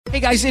Hey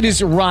guys, it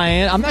is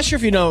Ryan. I'm not sure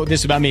if you know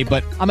this about me,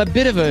 but I'm a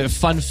bit of a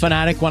fun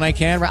fanatic when I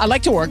can. I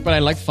like to work, but I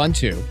like fun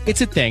too.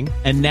 It's a thing.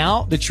 And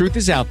now the truth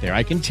is out there.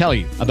 I can tell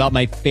you about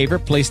my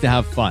favorite place to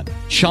have fun.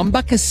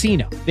 Chumba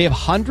Casino. They have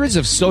hundreds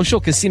of social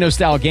casino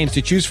style games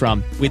to choose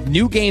from with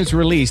new games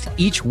released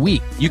each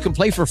week. You can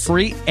play for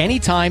free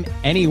anytime,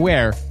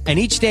 anywhere. And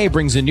each day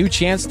brings a new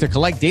chance to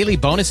collect daily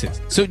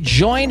bonuses. So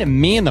join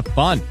me in the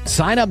fun.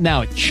 Sign up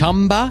now at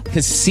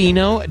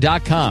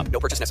ChumbaCasino.com. No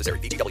purchase necessary.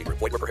 VGW.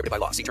 Void where prohibited by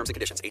law. See terms and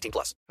conditions.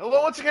 18+.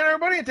 Hello once again,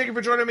 everybody, and thank you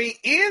for joining me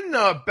in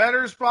the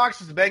Bettor's Box.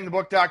 It's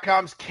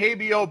BangTheBook.com's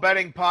KBO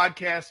betting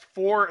podcast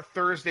for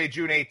Thursday,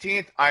 June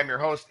 18th. I'm your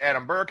host,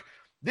 Adam Burke.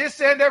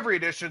 This and every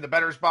edition of the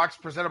Bettor's Box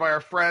presented by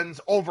our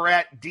friends over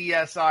at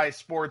DSI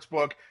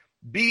Sportsbook.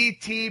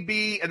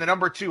 BTB and the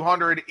number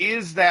 200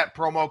 is that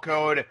promo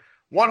code.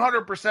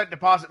 100%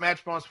 deposit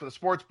match bonus for the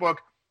sportsbook,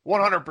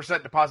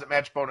 100% deposit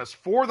match bonus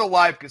for the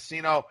live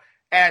casino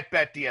at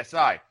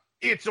BetDSI.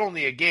 It's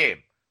only a game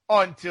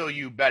until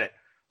you bet it.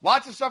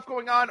 Lots of stuff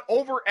going on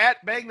over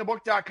at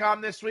BangTheBook.com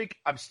this week.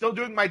 I'm still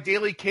doing my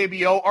daily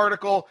KBO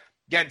article.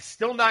 Again,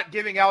 still not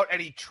giving out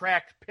any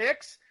tracked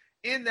picks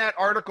in that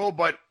article,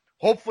 but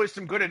hopefully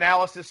some good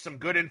analysis, some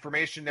good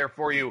information there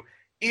for you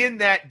in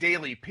that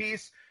daily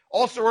piece.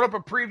 Also wrote up a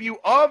preview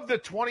of the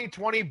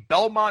 2020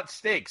 Belmont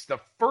Stakes, the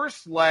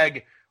first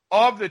leg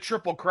of the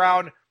Triple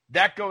Crown.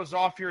 That goes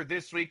off here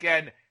this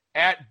weekend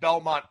at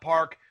Belmont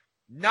Park.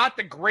 Not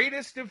the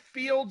greatest of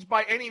fields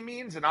by any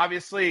means, and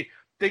obviously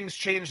things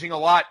changing a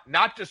lot,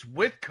 not just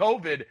with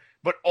COVID,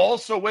 but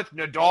also with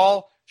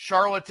Nadal,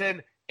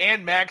 Charlatan,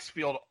 and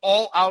Maxfield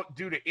all out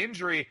due to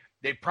injury.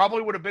 They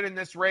probably would have been in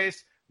this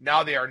race.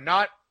 Now they are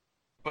not,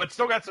 but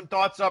still got some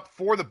thoughts up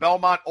for the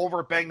Belmont over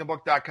at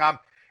BangTheBook.com.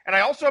 And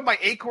I also have my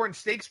Acorn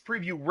Stakes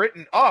preview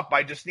written up.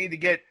 I just need to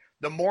get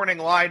the morning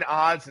line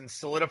odds and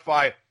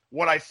solidify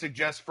what I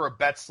suggest for a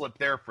bet slip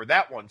there for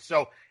that one.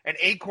 So an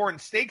Acorn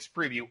Stakes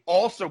preview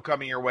also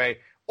coming your way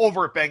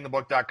over at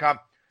BangTheBook.com.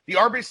 The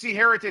RBC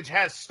Heritage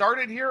has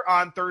started here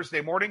on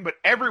Thursday morning, but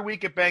every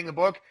week at Bang the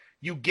Book,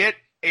 you get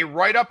a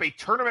write-up, a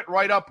tournament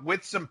write-up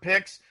with some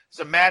picks,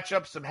 some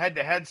matchups, some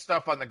head-to-head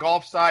stuff on the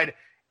golf side,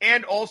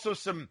 and also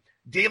some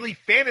daily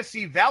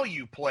fantasy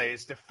value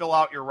plays to fill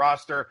out your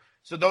roster.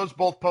 So those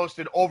both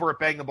posted over at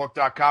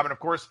BangTheBook.com. And, of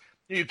course,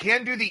 you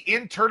can do the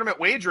in-tournament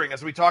wagering,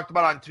 as we talked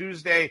about on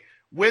Tuesday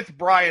with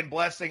Brian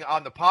Blessing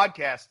on the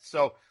podcast.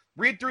 So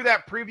read through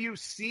that preview,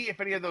 see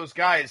if any of those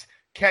guys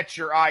catch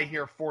your eye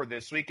here for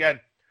this weekend.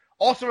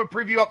 Also a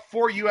preview up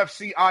for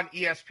UFC on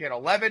ESPN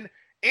 11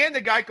 and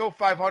the Geico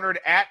 500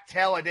 at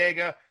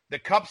Talladega. The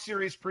Cup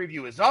Series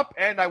preview is up,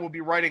 and I will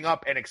be writing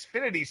up an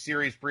Xfinity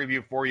Series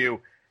preview for you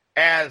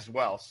as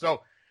well.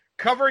 So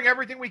covering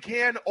everything we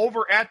can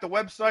over at the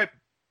website.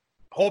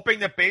 Hoping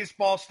that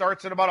baseball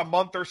starts in about a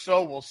month or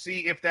so. We'll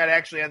see if that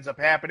actually ends up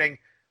happening.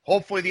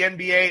 Hopefully the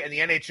NBA and the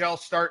NHL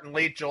start in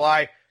late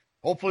July.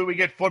 Hopefully we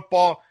get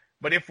football.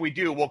 But if we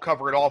do, we'll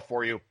cover it all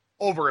for you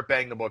over at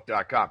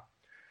BangTheBook.com.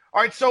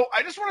 All right, so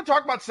I just want to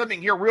talk about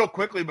something here real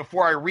quickly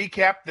before I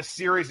recap the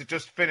series that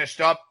just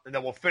finished up, and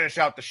then we'll finish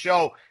out the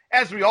show,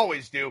 as we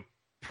always do,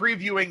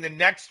 previewing the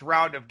next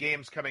round of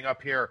games coming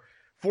up here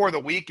for the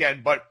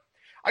weekend. But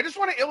I just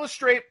want to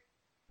illustrate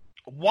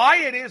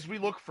why it is we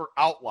look for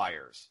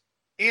outliers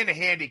in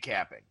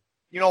handicapping.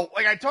 You know,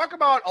 like I talk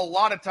about a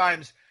lot of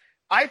times,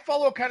 I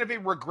follow kind of a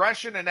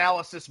regression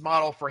analysis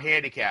model for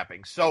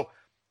handicapping. So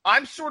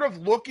I'm sort of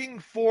looking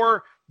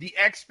for the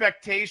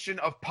expectation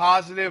of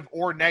positive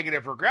or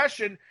negative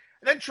regression and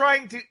then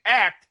trying to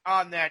act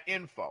on that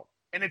info.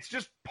 And it's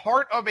just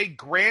part of a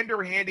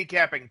grander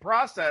handicapping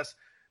process,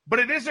 but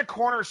it is a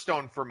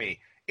cornerstone for me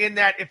in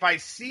that if I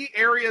see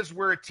areas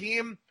where a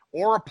team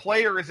or a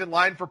player is in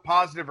line for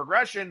positive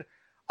regression,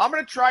 I'm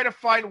going to try to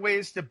find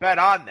ways to bet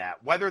on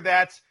that, whether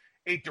that's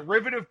a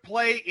derivative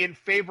play in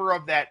favor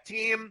of that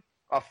team,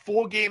 a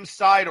full game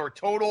side or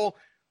total,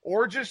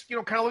 or just,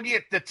 kind of looking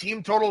at the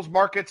team totals,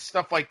 markets,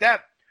 stuff like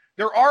that.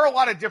 There are a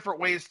lot of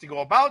different ways to go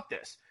about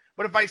this.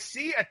 But if I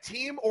see a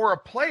team or a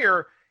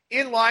player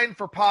in line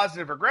for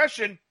positive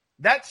regression,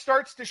 that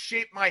starts to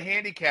shape my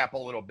handicap a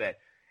little bit.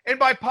 And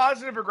by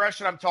positive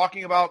regression, I'm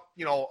talking about,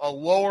 a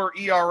lower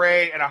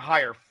ERA and a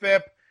higher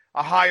FIP,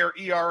 a higher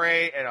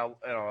ERA and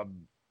a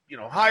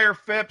higher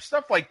FIP,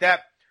 stuff like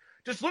that.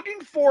 Just looking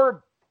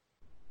for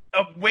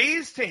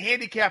ways to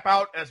handicap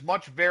out as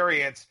much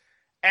variance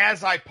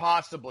as I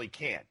possibly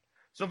can.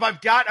 So if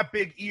I've got a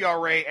big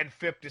ERA and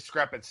FIP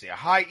discrepancy, a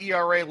high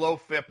ERA, low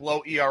FIP,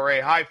 low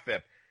ERA, high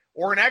FIP,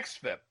 or an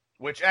XFIP,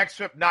 which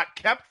XFIP not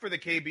kept for the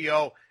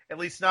KBO, at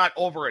least not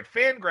over at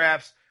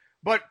Fangraphs,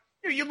 but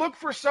you look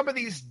for some of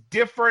these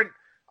different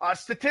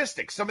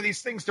statistics, some of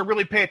these things to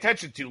really pay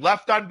attention to.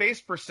 Left on base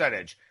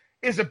percentage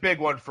is a big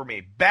one for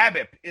me.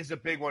 BABIP is a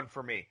big one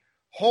for me.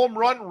 Home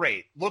run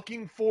rate,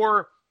 looking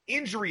for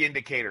injury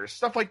indicators,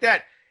 stuff like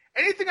that.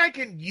 Anything I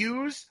can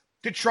use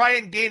to try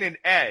and gain an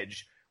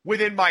edge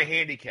within my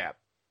handicap.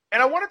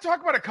 And I want to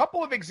talk about a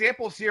couple of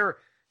examples here,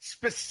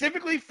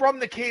 specifically from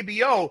the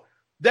KBO,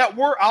 that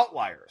were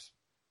outliers.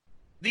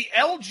 The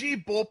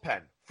LG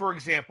bullpen, for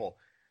example,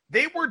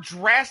 they were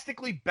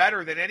drastically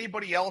better than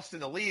anybody else in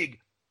the league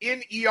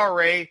in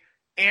ERA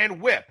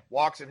and WHIP,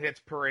 walks and hits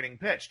per inning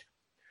pitched.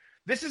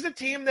 This is a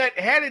team that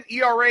had an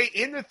ERA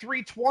in the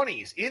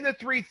 320s, in the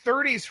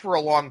 330s for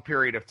a long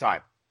period of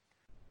time.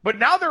 But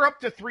now they're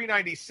up to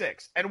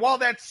 396. And while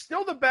that's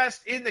still the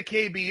best in the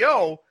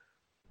KBO,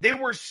 they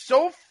were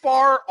so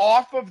far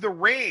off of the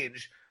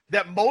range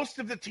that most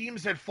of the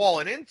teams had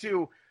fallen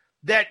into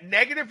that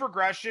negative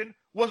regression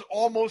was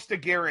almost a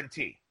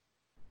guarantee.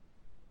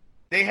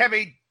 They have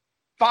a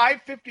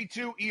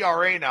 5.52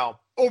 ERA now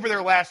over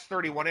their last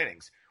 31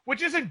 innings,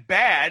 which isn't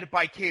bad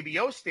by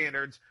KBO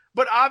standards,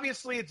 but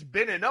obviously it's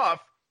been enough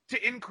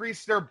to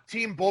increase their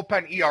team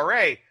bullpen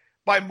ERA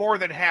by more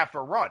than half a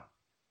run.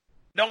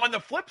 Now, on the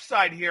flip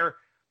side here,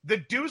 the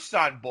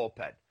Doosan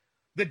bullpen.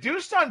 The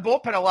Doosan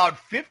bullpen allowed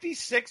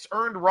 56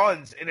 earned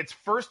runs in its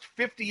first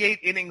 58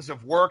 innings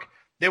of work.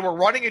 They were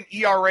running an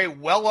ERA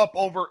well up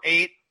over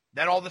 8.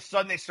 Then all of a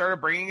sudden they started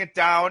bringing it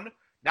down.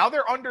 Now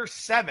they're under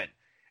 7.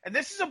 And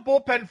this is a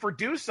bullpen for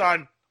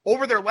Doosan.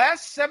 Over their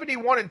last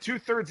 71 and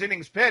 2/3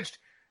 innings pitched,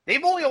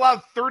 they've only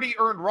allowed 30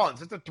 earned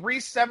runs. It's a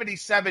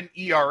 3.77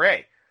 ERA.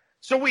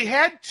 So we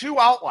had two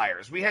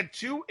outliers. We had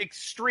two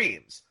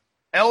extremes.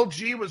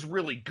 LG was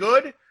really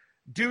good.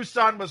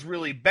 Doosan was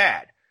really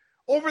bad.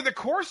 Over the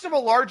course of a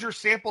larger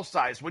sample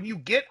size, when you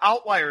get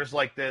outliers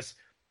like this,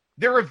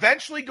 they're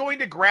eventually going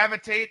to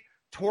gravitate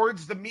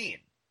towards the mean.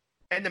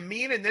 And the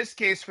mean in this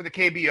case for the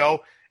KBO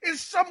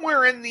is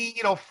somewhere in the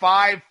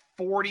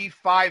 540,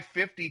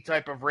 550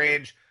 type of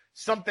range,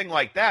 something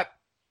like that.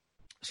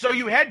 So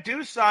you had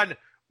Doosan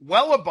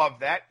well above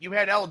that. You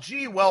had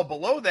LG well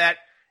below that.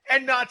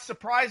 And not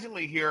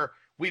surprisingly here,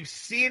 we've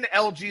seen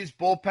LG's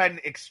bullpen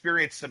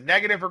experience some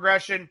negative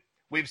regression.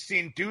 We've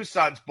seen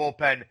Doosan's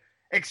bullpen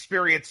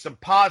experience some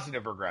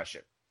positive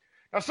regression.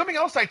 Now, something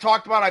else I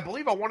talked about, I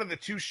believe, on one of the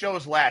two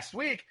shows last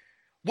week,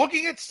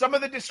 looking at some of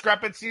the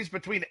discrepancies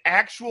between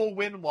actual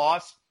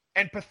win-loss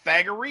and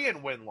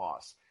Pythagorean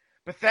win-loss.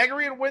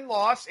 Pythagorean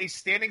win-loss, a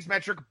standings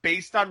metric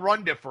based on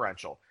run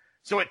differential.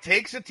 So it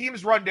takes a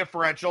team's run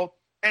differential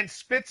and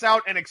spits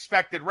out an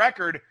expected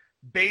record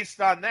based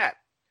on that.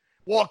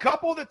 Well, a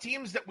couple of the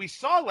teams that we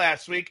saw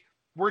last week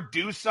were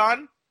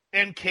Doosan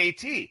and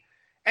KT.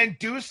 And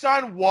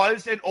Doosan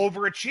was an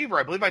overachiever.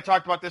 I believe I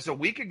talked about this a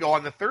week ago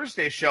on the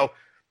Thursday show.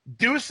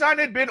 Doosan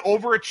had been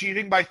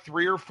overachieving by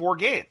 3 or 4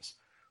 games.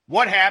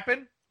 What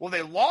happened? Well,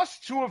 they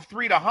lost 2 of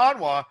 3 to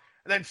Hanwha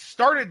and then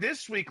started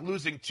this week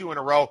losing 2 in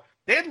a row.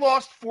 They had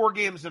lost 4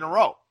 games in a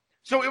row.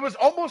 So it was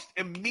almost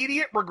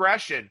immediate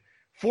regression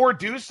for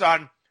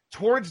Doosan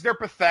towards their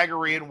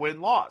Pythagorean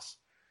win-loss.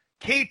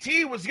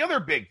 KT was the other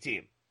big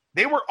team.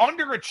 They were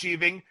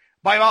underachieving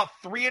by about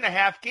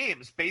 3.5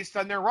 games based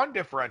on their run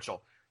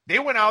differential. They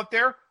went out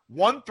there,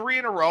 won 3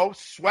 in a row,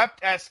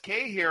 swept SK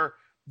here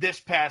this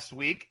past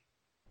week.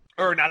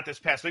 Or not this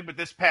past week, but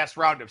this past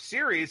round of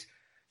series.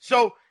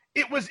 So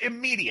it was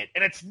immediate.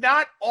 And it's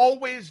not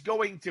always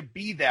going to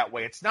be that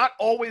way. It's not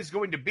always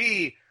going to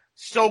be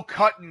so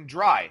cut and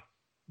dry.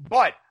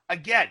 But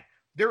again,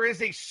 there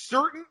is a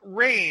certain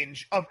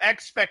range of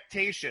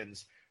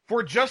expectations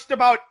for just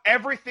about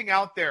everything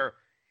out there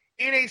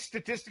in a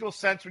statistical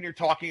sense when you're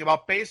talking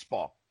about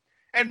baseball.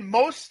 And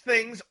most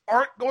things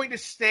aren't going to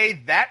stay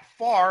that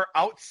far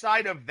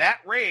outside of that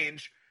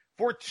range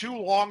for too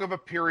long of a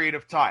period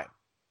of time.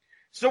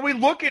 So we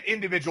look at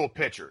individual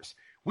pitchers.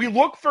 We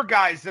look for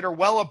guys that are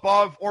well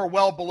above or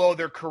well below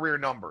their career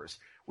numbers.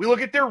 We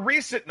look at their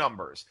recent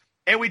numbers,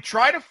 and we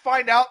try to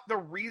find out the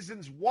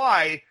reasons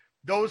why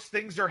those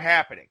things are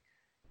happening.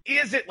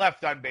 Is it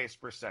left on base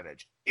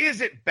percentage? Is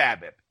it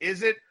BABIP?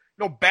 Is it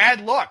bad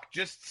luck,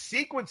 just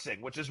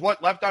sequencing, which is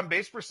what left on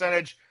base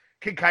percentage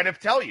can kind of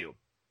tell you?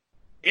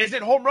 Is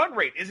it home run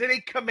rate? Is it a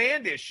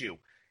command issue?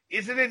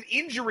 Is it an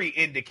injury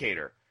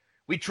indicator?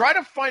 We try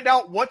to find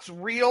out what's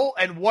real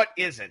and what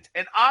isn't.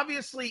 And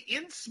obviously,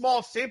 in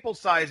small sample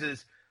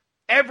sizes,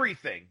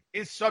 everything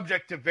is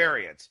subject to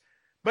variance.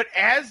 But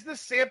as the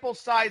sample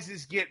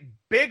sizes get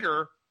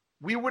bigger,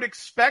 we would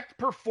expect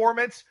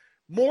performance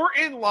more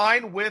in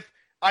line with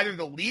either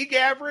the league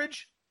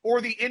average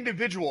or the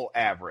individual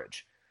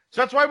average.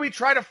 So that's why we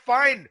try to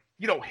find,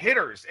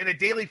 hitters in a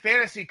daily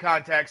fantasy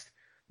context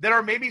that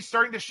are maybe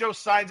starting to show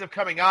signs of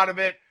coming out of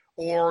it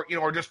or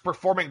just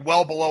performing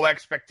well below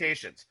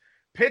expectations.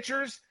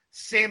 Pitchers,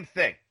 same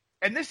thing.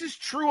 And this is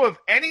true of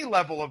any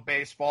level of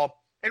baseball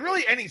and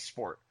really any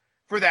sport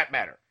for that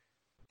matter.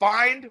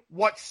 Find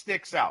what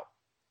sticks out.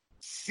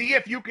 See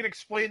if you can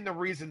explain the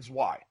reasons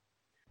why.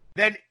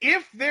 Then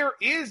if there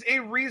is a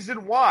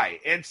reason why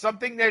and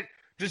something that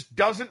just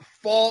doesn't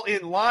fall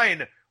in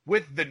line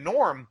with the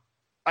norm,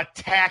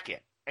 attack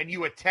it. And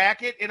you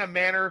attack it in a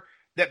manner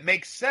that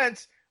makes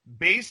sense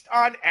based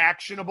on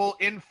actionable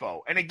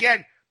info. And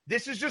again,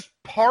 this is just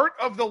part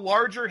of the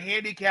larger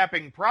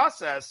handicapping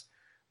process.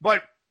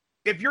 But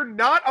if you're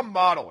not a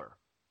modeler,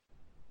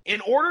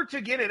 in order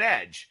to get an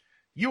edge,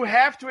 you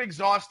have to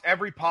exhaust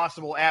every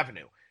possible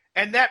avenue.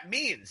 And that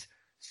means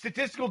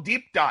statistical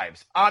deep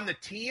dives on the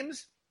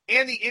teams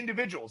and the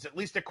individuals, at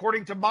least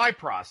according to my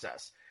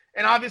process.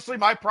 And obviously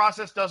my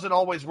process doesn't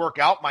always work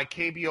out. My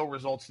KBO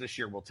results this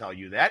year will tell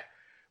you that.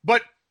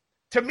 But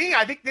to me,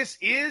 I think this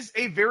is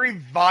a very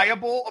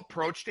viable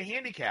approach to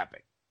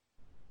handicapping.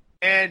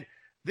 And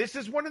this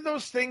is one of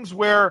those things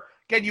where,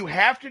 again, you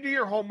have to do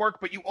your homework,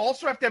 but you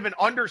also have to have an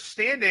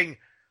understanding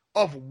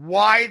of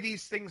why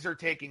these things are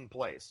taking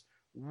place.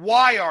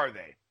 Why are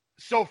they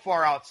so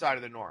far outside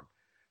of the norm?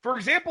 For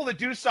example, the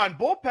Doosan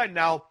bullpen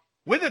now,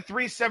 with a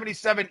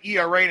 3.77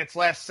 ERA in its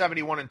last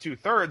 71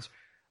 2/3,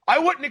 I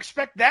wouldn't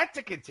expect that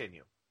to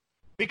continue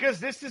because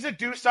this is a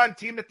Doosan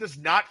team that does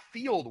not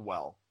field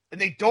well, and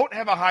they don't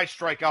have a high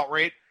strikeout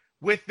rate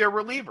with their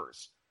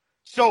relievers.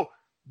 So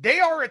they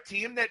are a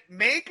team that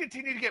may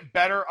continue to get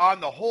better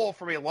on the whole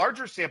from a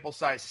larger sample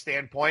size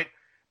standpoint,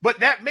 but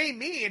that may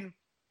mean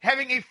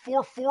having a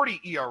 4.40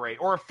 ERA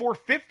or a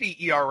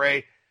 4.50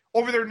 ERA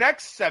over their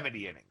next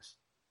 70 innings.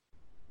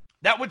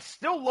 That would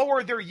still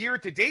lower their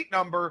year-to-date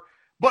number,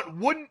 but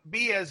wouldn't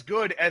be as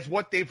good as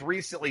what they've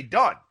recently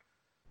done.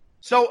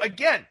 So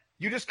again,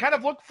 you just kind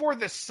of look for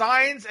the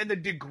signs and the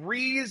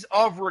degrees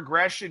of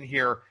regression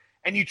here,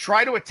 and you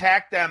try to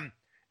attack them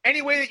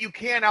any way that you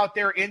can out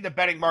there in the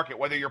betting market,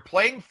 whether you're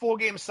playing full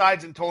game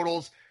sides and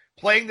totals,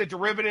 playing the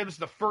derivatives,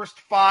 the first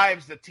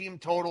fives, the team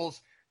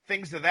totals,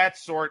 things of that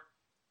sort.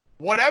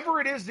 Whatever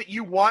it is that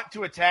you want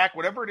to attack,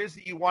 whatever it is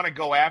that you want to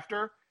go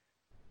after,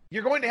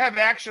 you're going to have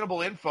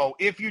actionable info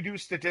if you do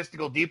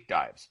statistical deep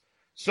dives.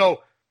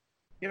 So,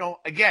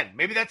 again,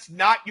 maybe that's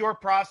not your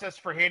process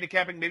for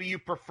handicapping. Maybe you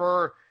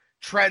prefer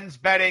trends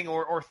betting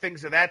or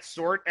things of that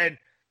sort. And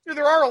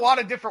there are a lot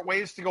of different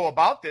ways to go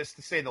about this,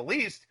 to say the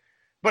least.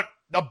 But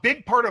a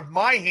big part of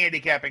my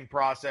handicapping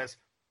process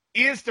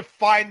is to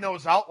find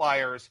those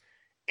outliers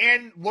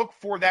and look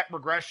for that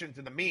regression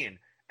to the mean.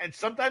 And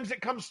sometimes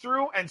it comes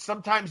through and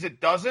sometimes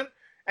it doesn't.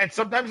 And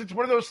sometimes it's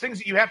one of those things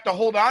that you have to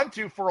hold on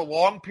to for a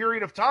long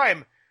period of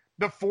time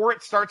before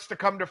it starts to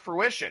come to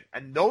fruition.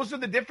 And those are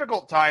the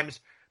difficult times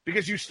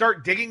because you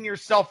start digging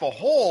yourself a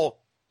hole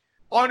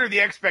under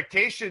the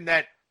expectation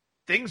that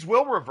things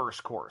will reverse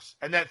course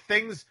and that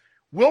things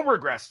will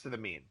regress to the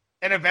mean.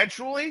 And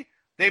eventually,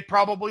 they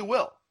probably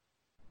will.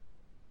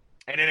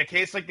 And in a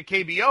case like the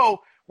KBO,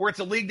 where it's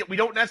a league that we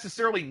don't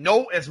necessarily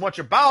know as much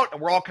about,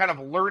 and we're all kind of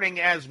learning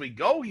as we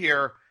go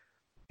here,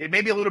 it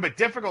may be a little bit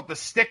difficult to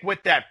stick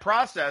with that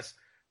process.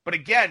 But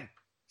again,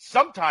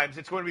 sometimes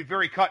it's going to be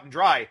very cut and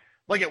dry,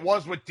 like it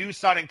was with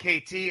Doosan and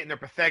KT and their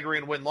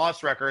Pythagorean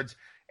win-loss records,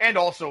 and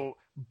also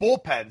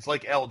bullpens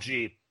like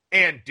LG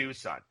and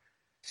Doosan.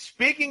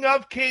 Speaking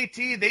of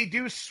KT, they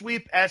do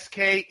sweep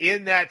SK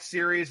in that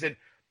series. And,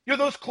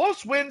 those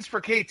close wins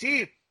for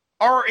KT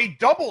are a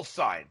double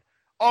sign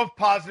of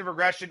positive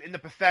regression in the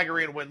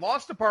Pythagorean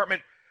win-loss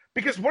department,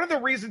 because one of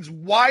the reasons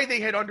why they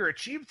had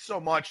underachieved so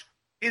much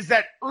is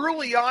that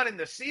early on in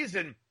the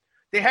season,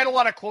 they had a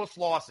lot of close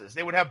losses.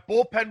 They would have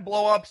bullpen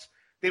blowups.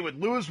 They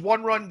would lose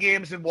one-run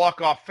games in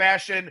walk-off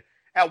fashion.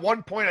 At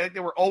one point, I think they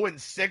were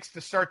 0-6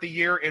 to start the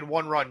year in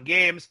one-run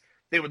games.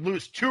 They would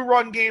lose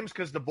two-run games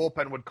because the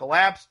bullpen would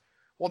collapse.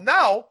 Well,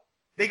 now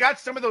they got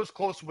some of those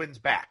close wins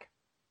back.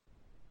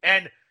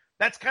 And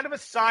that's kind of a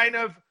sign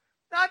of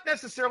not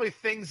necessarily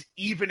things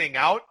evening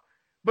out,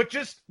 but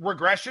just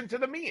regression to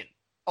the mean.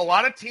 A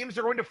lot of teams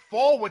are going to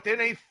fall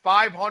within a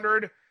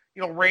 500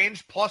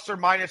 range, plus or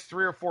minus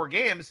 3 or 4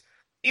 games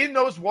in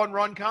those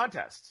one-run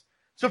contests.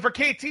 So for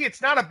KT,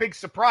 it's not a big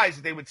surprise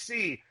that they would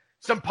see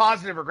some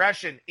positive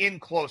regression in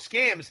close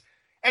games.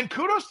 And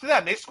kudos to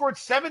them. They scored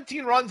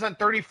 17 runs on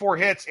 34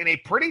 hits in a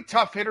pretty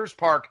tough hitter's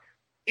park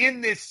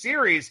in this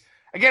series.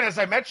 Again, as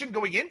I mentioned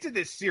going into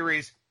this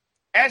series,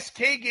 SK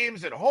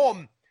games at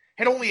home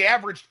had only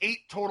averaged 8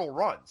 total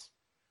runs.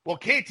 Well,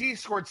 KT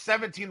scored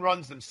 17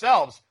 runs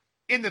themselves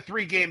in the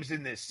 3 games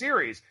in this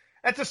series.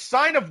 That's a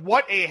sign of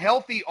what a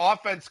healthy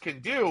offense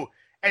can do.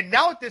 And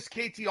now that this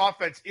KT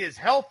offense is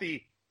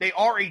healthy, they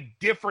are a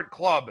different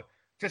club,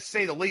 to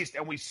say the least.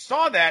 And we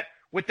saw that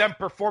with them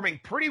performing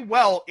pretty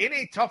well in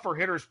a tougher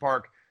hitter's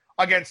park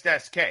against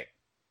SK.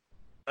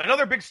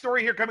 Another big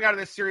story here coming out of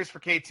this series for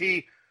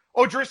KT,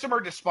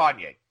 Odrisamer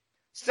Despaigne.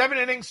 7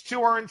 innings,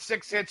 2 earned,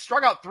 6 hits,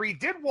 struck out 3,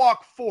 did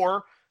walk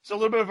 4, so a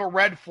little bit of a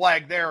red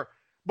flag there.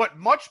 But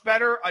much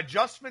better.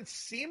 Adjustments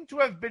seem to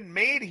have been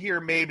made here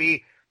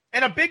maybe.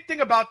 And a big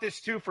thing about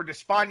this too for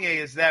Despaigne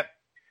is that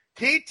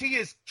KT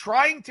is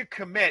trying to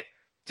commit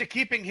to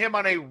keeping him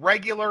on a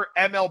regular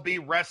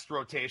MLB rest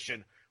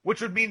rotation,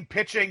 which would mean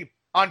pitching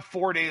on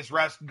 4 days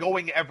rest,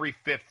 going every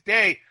 5th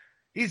day.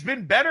 He's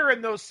been better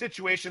in those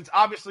situations.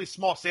 Obviously,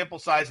 small sample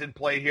size in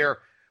play here,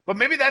 but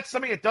maybe that's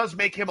something that does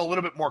make him a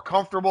little bit more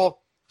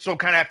comfortable, so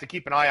kind of have to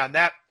keep an eye on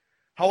that.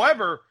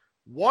 However,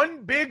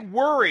 one big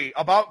worry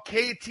about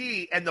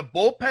KT and the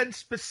bullpen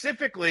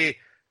specifically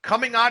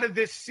coming out of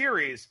this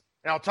series,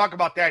 and I'll talk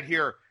about that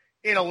here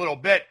in a little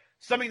bit,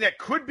 something that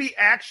could be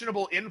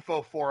actionable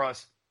info for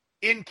us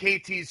in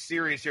KT's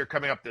series here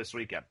coming up this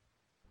weekend.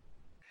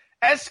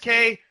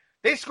 SK,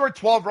 they scored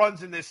 12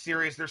 runs in this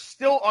series. They're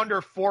still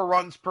under 4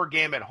 runs per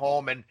game at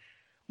home. And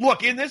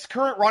look, in this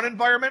current run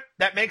environment,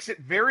 that makes it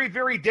very,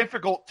 very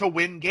difficult to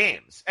win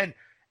games. And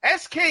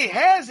SK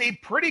has a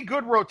pretty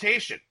good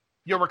rotation.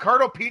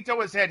 Ricardo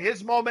Pinto has had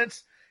his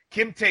moments.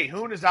 Kim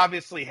Tae-hoon has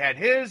obviously had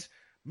his.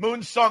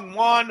 Moon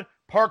Sung-won,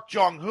 Park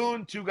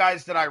Jong-hoon, two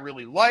guys that I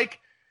really like.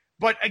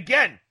 But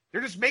again,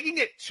 they're just making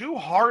it too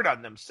hard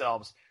on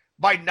themselves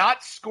by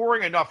not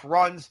scoring enough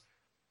runs.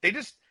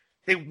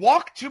 They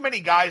walk too many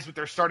guys with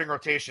their starting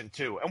rotation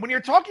too. And when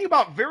you're talking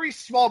about very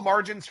small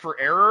margins for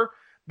error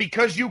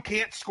because you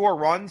can't score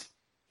runs,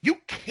 you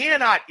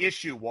cannot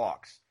issue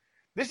walks.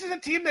 This is a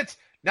team that's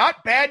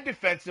not bad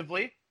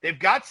defensively. They've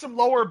got some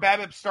lower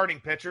BABIP starting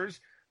pitchers.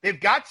 They've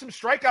got some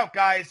strikeout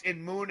guys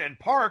in Moon and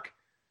Park,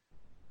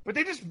 but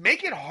they just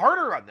make it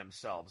harder on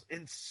themselves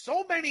in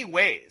so many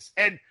ways.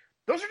 And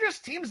those are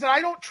just teams that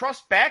I don't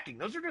trust backing.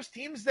 Those are just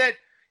teams that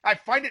I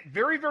find it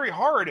very, very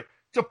hard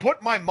to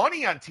put my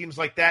money on teams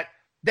like that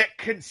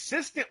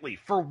consistently,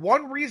 for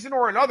one reason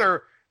or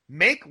another,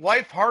 make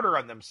life harder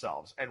on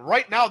themselves. And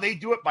right now they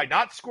do it by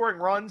not scoring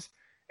runs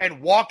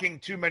and walking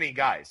too many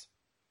guys.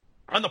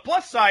 On the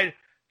plus side,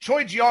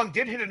 Choi Jeong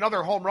did hit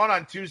another home run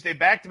on Tuesday,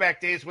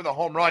 back-to-back days with a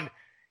home run.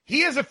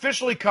 He has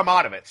officially come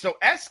out of it. So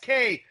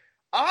SK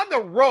on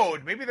the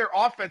road, maybe their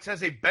offense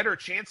has a better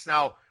chance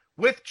now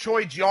with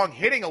Choi Jeong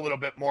hitting a little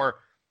bit more.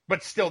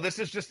 But still, this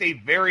is just a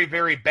very,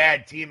 very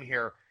bad team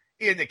here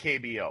in the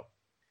KBO.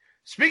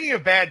 Speaking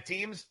of bad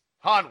teams,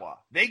 Hanwha.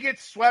 They get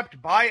swept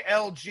by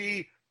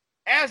LG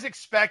as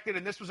expected,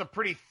 and this was a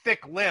pretty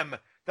thick limb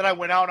that I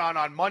went out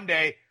on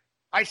Monday.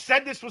 I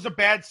said this was a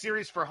bad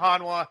series for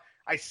Hanwha.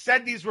 I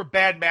said these were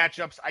bad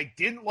matchups. I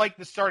didn't like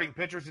the starting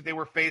pitchers that they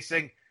were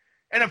facing.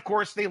 And, of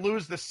course, they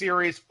lose the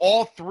series,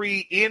 all three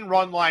in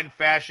run line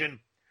fashion.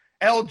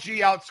 LG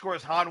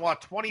outscores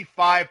Hanwha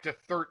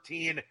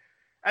 25-13.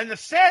 And the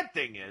sad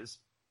thing is,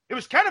 it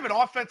was kind of an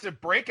offensive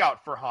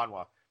breakout for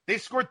Hanwha. They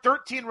scored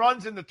 13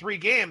 runs in the 3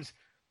 games.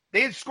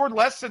 They had scored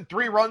less than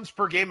 3 runs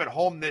per game at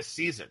home this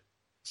season.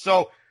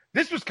 So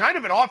this was kind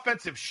of an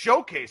offensive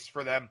showcase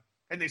for them,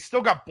 and they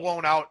still got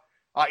blown out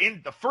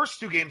in the first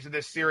 2 games of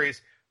this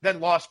series, then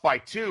lost by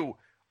 2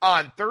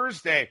 on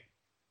Thursday.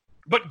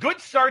 But good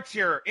starts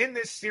here in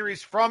this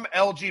series from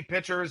LG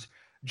pitchers,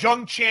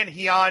 Jung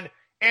Chan-hyun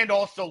and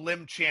also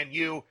Lim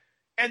Chan-yu.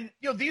 And,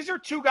 these are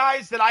 2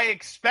 guys that I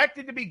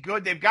expected to be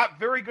good. They've got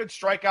very good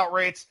strikeout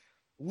rates.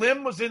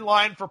 Lim was in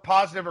line for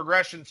positive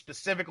regression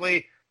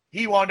specifically.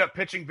 He wound up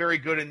pitching very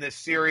good in this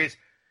series.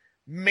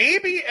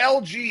 Maybe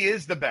LG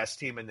is the best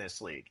team in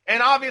this league.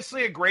 And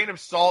obviously a grain of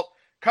salt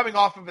coming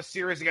off of a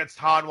series against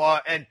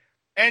Hanwha. And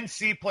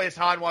NC plays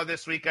Hanwha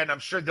this weekend. I'm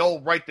sure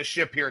they'll right the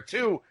ship here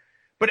too.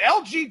 But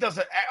LG does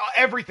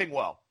everything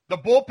well. The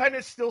bullpen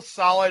is still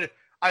solid.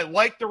 I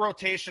like the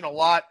rotation a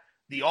lot.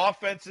 The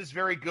offense is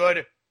very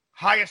good.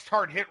 Highest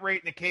hard hit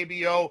rate in the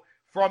KBO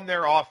from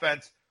their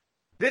offense.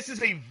 This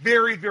is a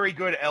very, very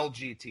good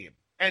LG team.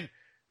 And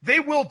they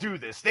will do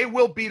this. They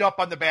will beat up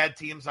on the bad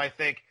teams, I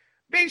think.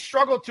 May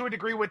struggle to a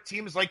degree with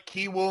teams like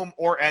Kiwoom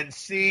or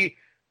NC.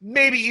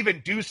 Maybe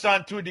even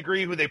Doosan to a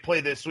degree, who they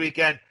play this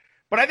weekend.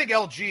 But I think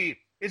LG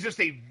is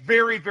just a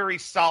very, very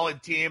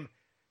solid team.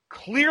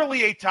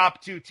 Clearly a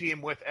top 2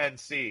 team with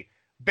NC,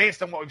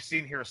 based on what we've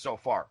seen here so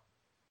far.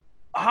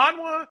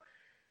 Hanwha,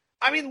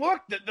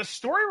 look, the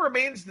story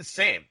remains the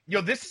same.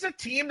 This is a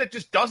team that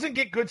just doesn't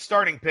get good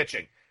starting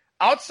pitching.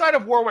 Outside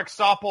of Warwick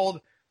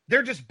Soppold,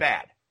 they're just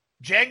bad.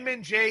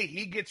 Jangmin Jae,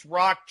 he gets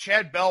rocked.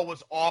 Chad Bell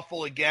was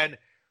awful again.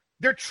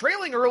 They're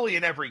trailing early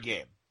in every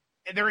game.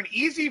 And they're an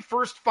easy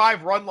first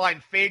 5 run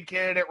line fade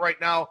candidate right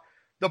now.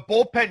 The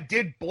bullpen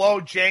did blow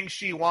Jang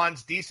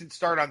Shi-wan's decent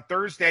start on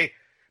Thursday,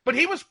 but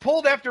he was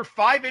pulled after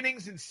 5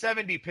 innings and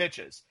 70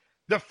 pitches.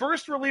 The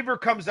first reliever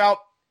comes out,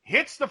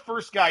 hits the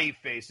first guy he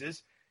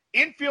faces,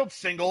 infield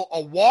single,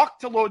 a walk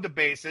to load the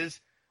bases,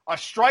 a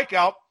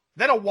strikeout,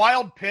 then a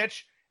wild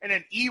pitch, and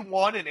an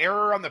E1, an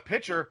error on the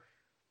pitcher.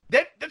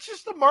 That's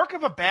just the mark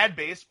of a bad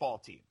baseball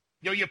team.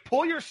 You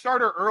pull your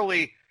starter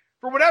early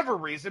for whatever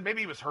reason.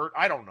 Maybe he was hurt.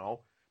 I don't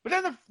know. But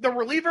then the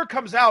reliever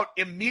comes out,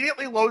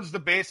 immediately loads the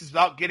bases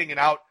without getting it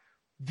out,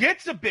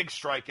 gets a big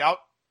strikeout,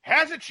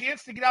 has a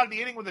chance to get out of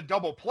the inning with a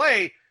double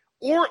play,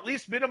 or at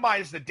least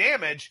minimize the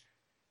damage,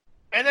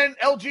 and then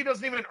LG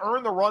doesn't even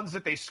earn the runs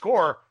that they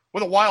score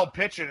with a wild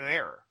pitch and an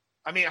error.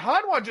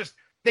 Hanwha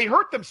they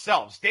hurt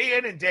themselves day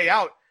in and day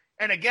out.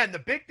 And again, the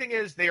big thing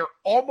is they are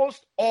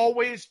almost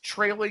always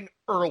trailing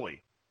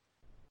early.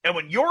 And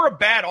when you're a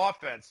bad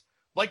offense,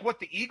 like what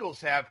the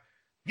Eagles have,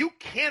 you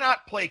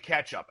cannot play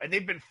catch-up. And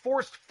they've been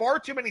forced far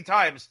too many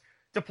times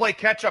to play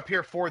catch-up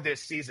here for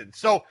this season.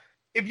 So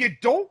if you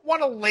don't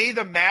want to lay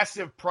the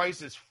massive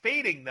prices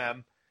fading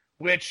them,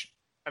 which,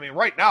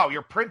 right now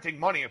you're printing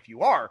money if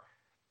you are,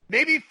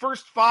 maybe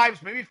first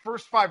 5s, maybe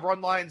first 5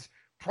 run lines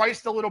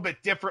priced a little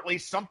bit differently,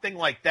 something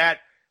like that.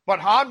 But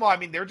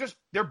Hanwha,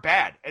 they're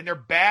bad. And they're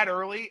bad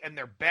early, and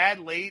they're bad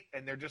late,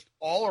 and they're just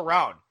all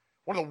around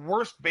one of the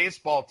worst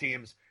baseball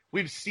teams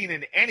we've seen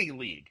in any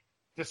league,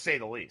 to say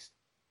the least.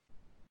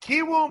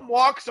 Kiwoom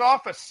walks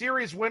off a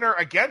series winner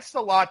against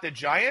the Lotte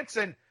Giants.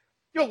 And,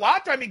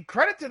 Lotte,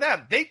 credit to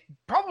them. They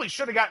probably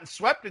should have gotten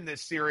swept in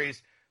this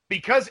series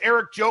because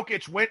Eric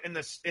Jokic went in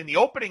the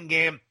opening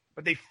game,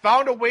 but they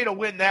found a way to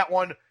win that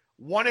one,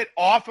 won it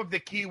off of the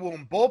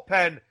Kiwoom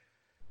bullpen.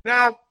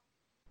 Now,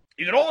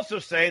 you could also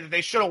say that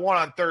they should have won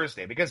on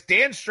Thursday because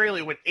Dan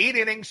Straley went 8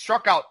 innings,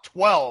 struck out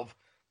 12,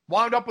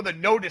 wound up with a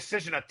no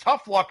decision, a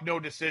tough luck no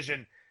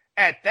decision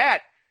at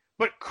that.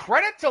 But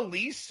credit to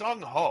Lee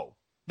Sung-ho,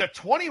 the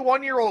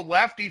 21-year-old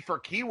lefty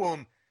for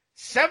Kiwoom,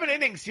 7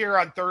 innings here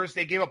on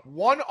Thursday, gave up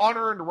 1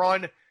 unearned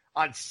run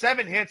on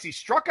 7 hits. He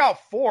struck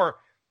out 4.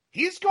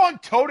 He's gone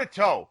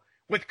toe-to-toe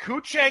with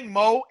Koo Chang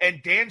Mo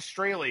and Dan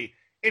Straley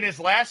in his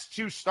last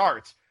 2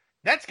 starts.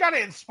 That's got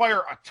to inspire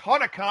a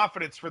ton of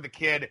confidence for the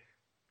kid.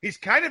 He's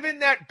kind of in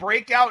that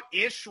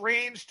breakout-ish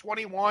range,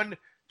 21,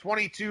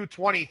 22,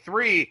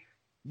 23.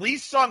 Lee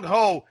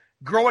Sung-ho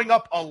growing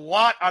up a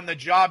lot on the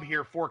job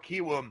here for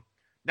Kiwoom,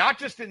 not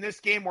just in this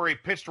game where he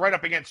pitched right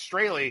up against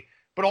Straley,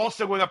 but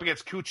also going up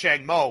against Koo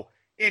Chang Mo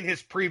in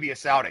his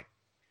previous outing.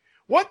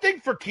 One thing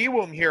for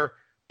Kiwoom here,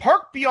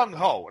 Park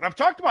Byung-ho, and I've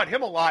talked about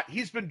him a lot.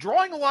 He's been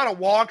drawing a lot of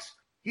walks.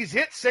 He's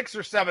hit 6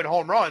 or 7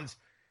 home runs,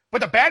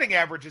 but the batting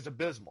average is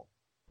abysmal.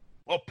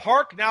 Well,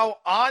 Park now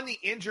on the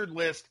injured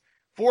list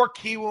for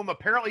Kiwoom,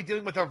 apparently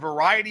dealing with a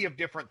variety of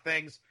different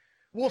things.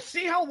 We'll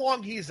see how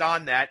long he's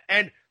on that.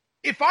 And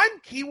if I'm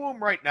Kiwoom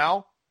right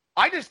now,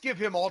 I just give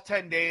him all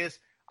 10 days.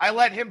 I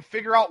let him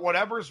figure out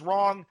whatever's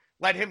wrong,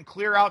 let him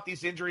clear out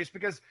these injuries,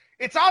 because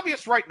it's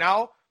obvious right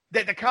now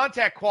that the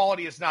contact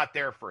quality is not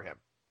there for him.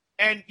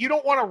 And you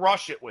don't want to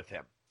rush it with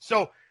him.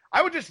 So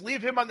I would just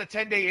leave him on the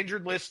 10-day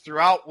injured list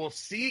throughout. We'll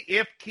see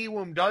if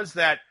Kiwoom does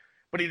that.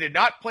 But he did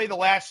not play the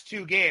last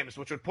 2 games,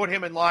 which would put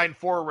him in line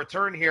for a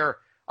return here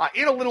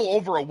in a little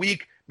over a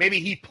week. Maybe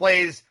he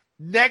plays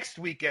next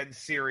weekend's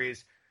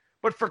series.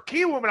 But for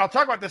Kiwoom, and I'll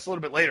talk about this a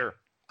little bit later,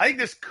 I think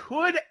this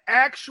could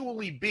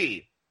actually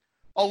be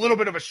a little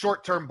bit of a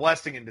short-term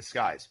blessing in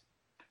disguise.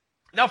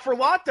 Now for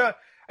Lotte,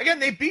 again,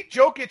 they beat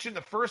Jokic in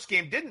the first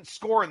game, didn't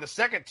score in the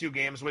second 2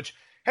 games, which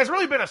has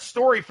really been a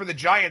story for the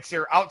Giants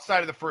here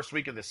outside of the first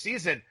week of the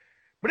season.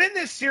 But in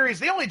this series,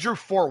 they only drew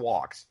 4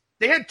 walks.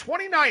 They had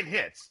 29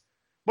 hits,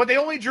 but they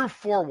only drew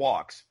 4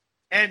 walks.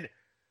 And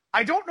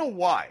I don't know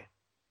why,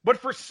 but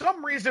for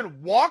some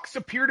reason, walks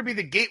appear to be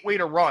the gateway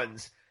to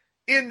runs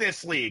in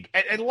this league.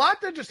 And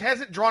Lotte just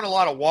hasn't drawn a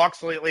lot of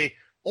walks lately,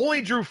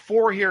 only drew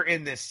 4 here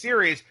in this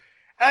series.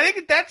 And I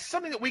think that's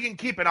something that we can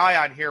keep an eye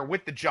on here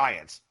with the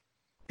Giants.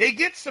 They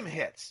get some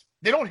hits.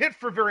 They don't hit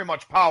for very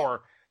much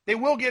power. They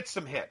will get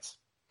some hits.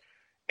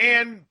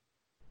 And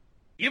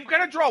you've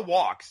got to draw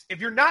walks. If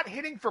you're not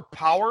hitting for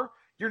power,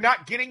 you're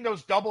not getting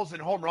those doubles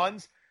and home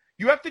runs,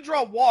 you have to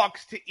draw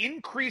walks to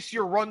increase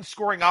your run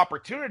scoring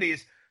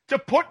opportunities to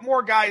put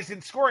more guys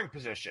in scoring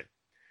position.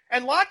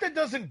 And Lotte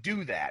doesn't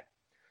do that.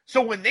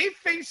 So when they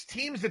face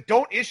teams that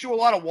don't issue a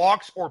lot of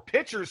walks, or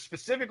pitchers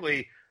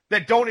specifically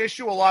that don't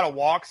issue a lot of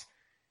walks,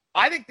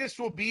 I think this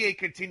will be a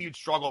continued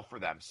struggle for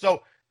them.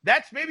 So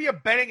that's maybe a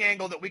betting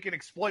angle that we can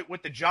exploit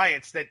with the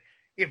Giants, that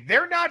if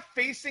they're not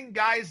facing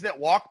guys that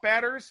walk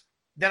batters,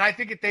 then I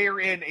think that they are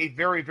in a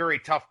very, very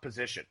tough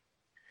position.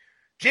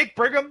 Jake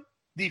Brigham,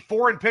 the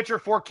foreign pitcher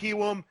for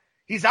Kiwoom,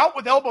 he's out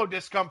with elbow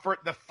discomfort.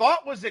 The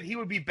thought was that he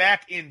would be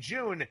back in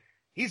June.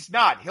 He's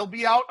not. He'll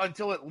be out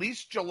until at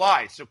least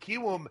July. So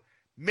Kiwoom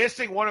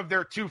missing one of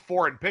their 2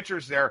 foreign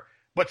pitchers there,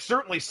 but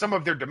certainly some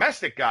of their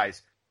domestic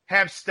guys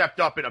have stepped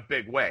up in a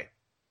big way.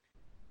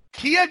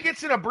 Kia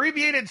gets an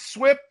abbreviated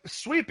sweep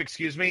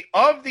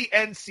of the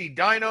NC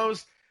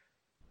Dinos.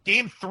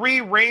 Game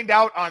 3 rained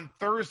out on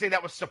Thursday.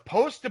 That was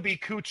supposed to be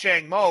Koo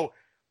Chang Mo.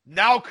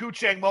 Now Koo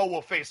Chang Mo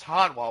will face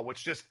Hanwha,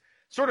 which just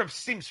sort of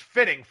seems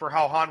fitting for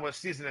how Hanwha's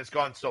season has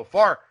gone so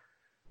far.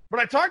 But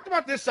I talked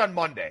about this on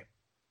Monday.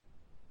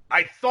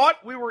 I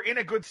thought we were in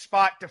a good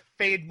spot to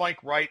fade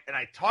Mike Wright, and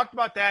I talked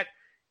about that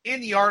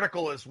in the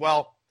article as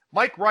well.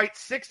 Mike Wright,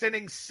 6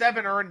 innings,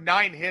 7 earned,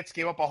 9 hits,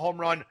 gave up a home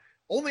run,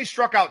 only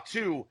struck out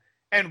 2,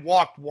 and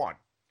walked 1.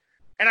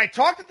 And I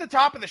talked at the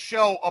top of the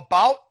show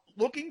about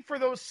looking for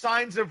those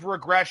signs of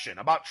regression,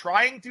 about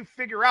trying to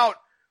figure out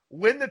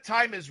when the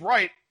time is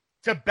right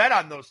to bet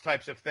on those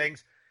types of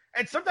things.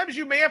 And sometimes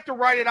you may have to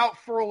ride it out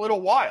for a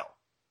little while.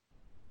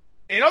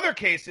 In other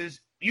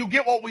cases, you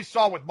get what we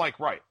saw with Mike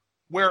Wright,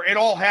 where it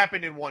all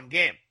happened in one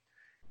game.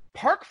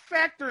 Park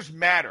factors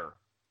matter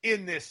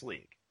in this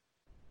league.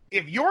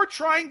 If you're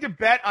trying to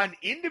bet on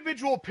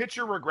individual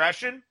pitcher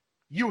regression,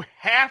 you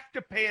have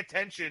to pay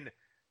attention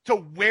to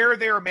where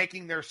they're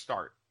making their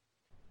start.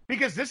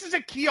 Because this is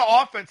a Kia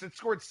offense that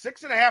scored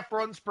 6.5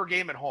 runs per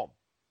game at home.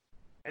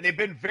 And they've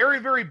been very,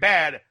 very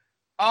bad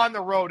on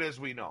the road, as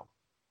we know.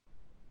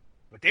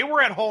 But they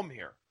were at home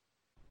here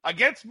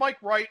against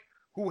Mike Wright,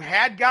 who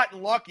had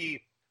gotten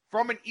lucky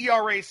from an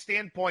ERA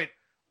standpoint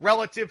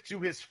relative to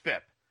his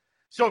FIP.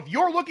 So if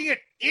you're looking at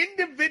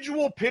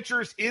individual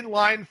pitchers in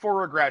line for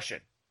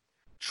regression,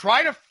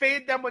 try to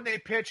fade them when they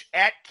pitch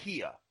at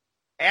Kia,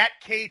 at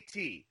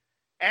KT,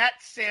 at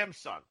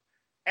Samsung,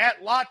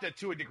 at Lotte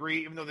to a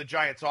degree, even though the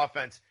Giants'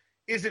 offense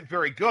isn't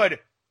very good,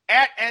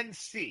 at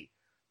NC.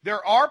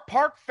 There are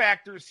park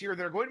factors here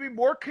that are going to be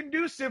more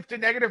conducive to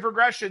negative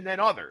regression than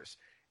others.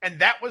 And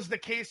that was the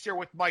case here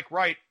with Mike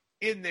Wright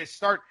in this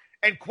start.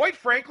 And quite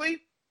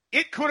frankly,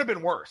 it could have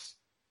been worse.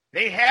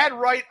 They had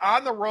Wright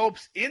on the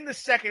ropes in the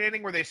second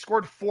inning where they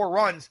scored 4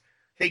 runs.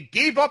 They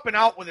gave up and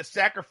out with a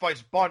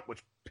sacrifice bunt,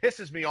 which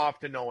pisses me off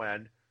to no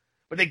end.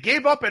 But they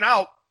gave up and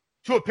out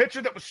to a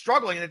pitcher that was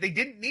struggling and that they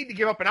didn't need to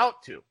give up and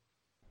out to.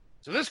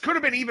 So this could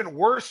have been even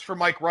worse for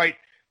Mike Wright.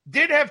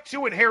 Did have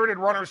 2 inherited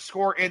runners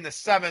score in the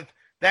 7th.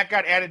 That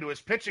got added to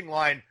his pitching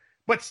line.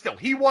 But still,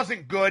 he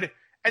wasn't good,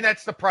 and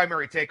that's the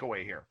primary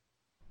takeaway here.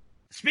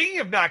 Speaking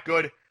of not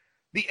good,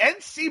 the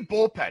NC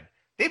bullpen,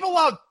 they've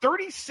allowed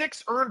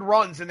 36 earned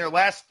runs in their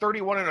last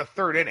 31 and a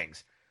third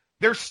innings.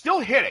 They're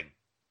still hitting.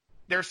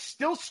 They're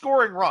still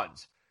scoring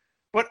runs.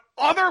 But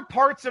other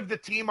parts of the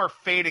team are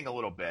fading a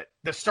little bit.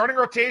 The starting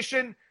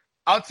rotation,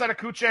 outside of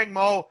Kuchang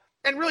Mo,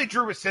 and really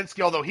Drew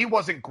Wyszynski, although he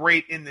wasn't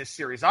great in this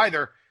series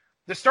either,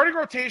 the starting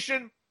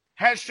rotation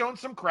has shown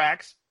some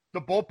cracks.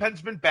 The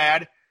bullpen's been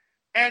bad.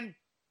 And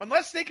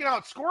unless they can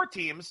outscore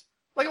teams,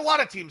 like a lot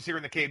of teams here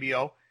in the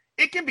KBO,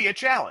 it can be a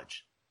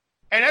challenge.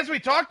 And as we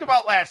talked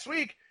about last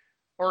week,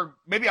 or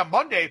maybe on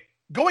Monday,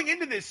 going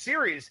into this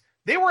series,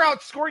 they were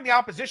outscoring the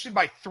opposition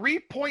by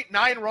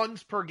 3.9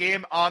 runs per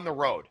game on the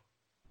road.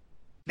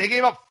 They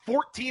gave up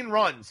 14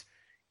 runs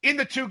in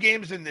the 2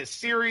 games in this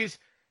series.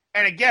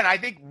 And again, I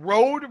think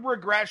road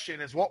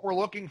regression is what we're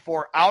looking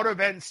for out of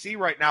NC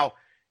right now,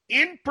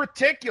 in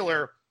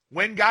particular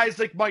when guys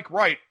like Mike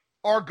Wright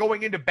are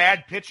going into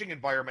bad pitching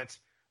environments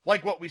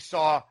like what we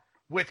saw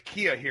with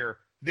Kia here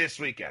this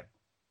weekend.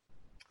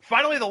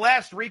 Finally, the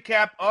last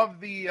recap of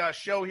the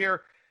show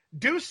here.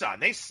 Doosan,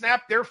 they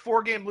snapped their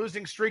 4-game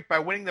losing streak by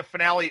winning the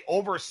finale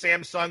over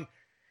Samsung.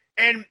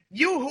 And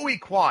Yu-Hui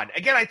Kwan,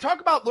 again, I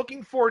talk about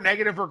looking for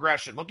negative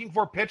regression, looking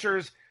for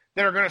pitchers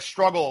that are going to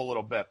struggle a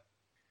little bit.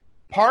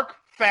 Park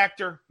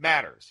factor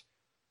matters.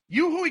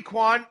 Yu-Hui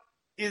Kwan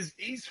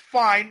he's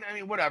fine. I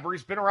mean, whatever.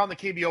 He's been around the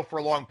KBO for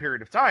a long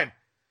period of time.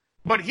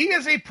 But he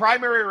is a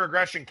primary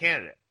regression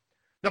candidate.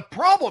 The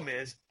problem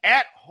is,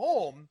 at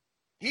home,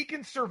 he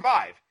can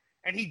survive.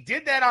 And he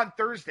did that on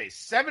Thursday.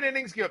 7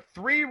 innings, gave up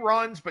 3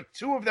 runs, but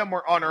 2 of them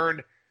were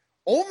unearned.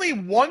 Only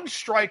 1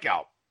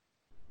 strikeout.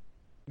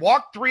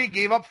 Walked 3,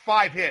 gave up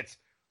 5 hits.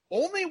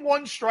 Only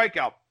 1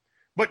 strikeout.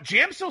 But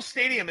Jamsil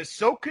Stadium is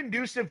so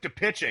conducive to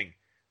pitching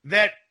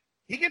that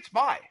he gets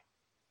by.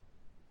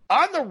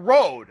 On the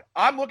road,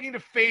 I'm looking to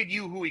fade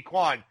Yu-Hui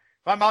Kwan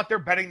if I'm out there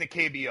betting the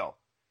KBO.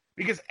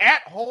 Because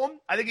at home,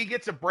 I think he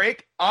gets a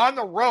break. On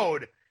the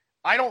road,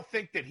 I don't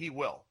think that he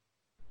will.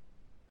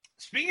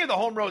 Speaking of the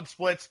home road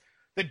splits,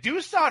 the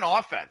Doosan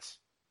offense,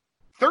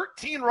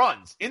 13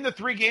 runs in the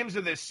 3 games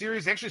of this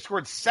series. They actually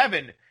scored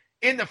 7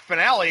 in the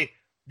finale.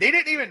 They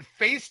didn't even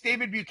face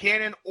David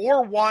Buchanan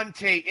or Juan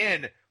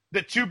Tae-in,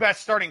 the 2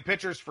 best starting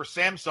pitchers for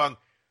Samsung.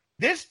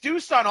 This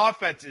Doosan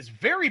offense is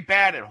very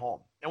bad at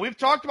home. And we've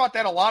talked about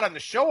that a lot on the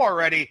show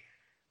already,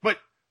 but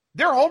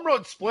their home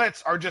road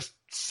splits are just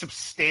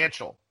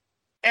substantial.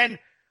 And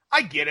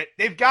I get it.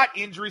 They've got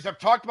injuries. I've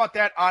talked about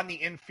that on the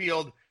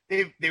infield.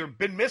 They've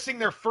been missing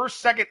their first,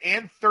 second,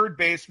 and third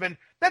baseman.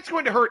 That's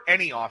going to hurt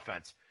any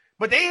offense.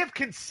 But they have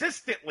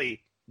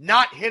consistently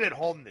not hit at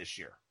home this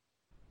year.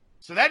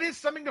 So that is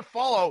something to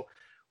follow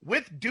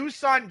with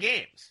Doosan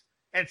games.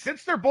 And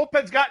since their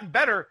bullpen's gotten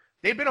better,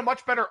 they've been a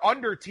much better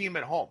under team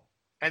at home.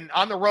 And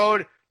on the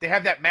road, they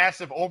have that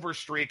massive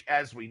overstreak,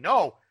 as we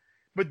know.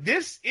 But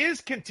this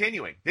is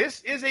continuing.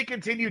 This is a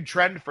continued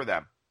trend for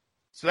them.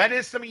 So that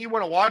is something you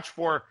want to watch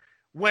for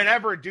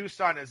whenever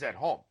Doosan is at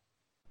home.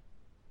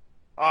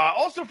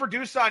 Also for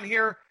Doosan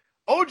here,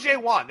 O.J.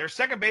 Wan, their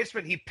second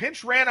baseman, he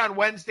pinch ran on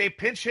Wednesday,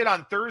 pinch hit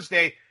on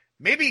Thursday.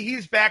 Maybe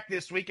he's back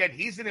this weekend.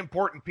 He's an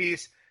important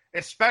piece,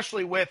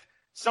 especially with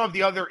some of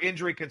the other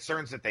injury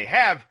concerns that they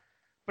have.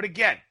 But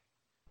again,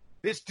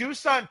 this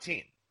Doosan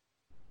team,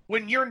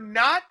 when you're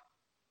not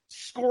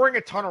scoring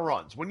a ton of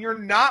runs, when you're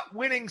not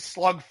winning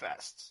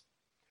slugfests,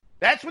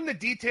 that's when the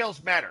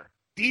details matter.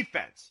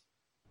 Defense,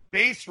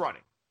 base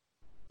running,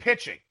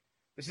 pitching.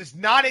 This is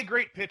not a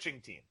great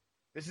pitching team.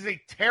 This is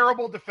a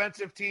terrible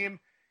defensive team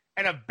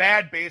and a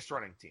bad base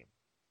running team.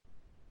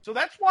 So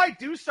that's why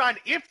Doosan,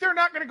 if they're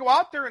not going to go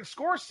out there and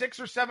score 6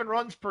 or 7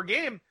 runs per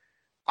game,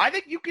 I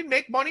think you can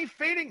make money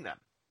fading them.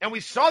 And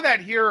we saw that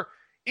here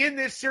in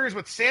this series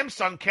with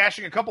Samsung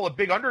cashing a couple of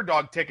big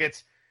underdog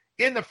tickets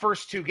in the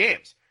first 2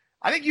 games.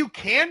 I think you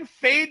can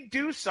fade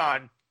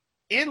Doosan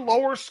in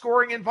lower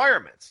scoring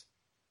environments.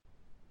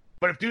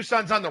 But if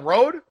Doosan's on the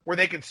road where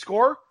they can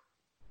score,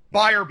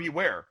 buyer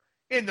beware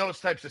in those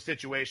types of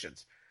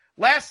situations.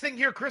 Last thing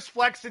here, Chris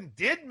Flexen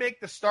did make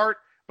the start,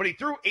 but he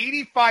threw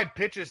 85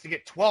 pitches to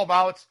get 12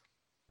 outs,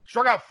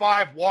 struck out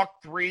 5,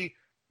 walked 3,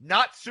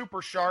 not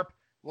super sharp.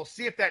 We'll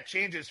see if that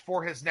changes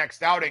for his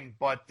next outing,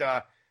 but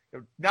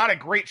not a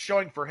great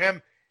showing for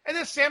him. And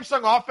this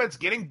Samsung offense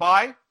getting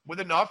by with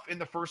enough in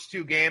the first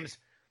 2 games.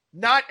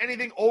 Not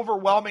anything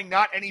overwhelming,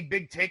 not any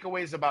big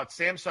takeaways about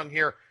Samsung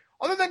here,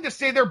 other than to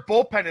say their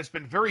bullpen has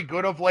been very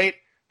good of late.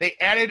 They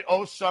added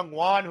Oh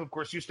Sung-Wan, who of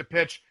course used to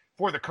pitch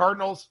for the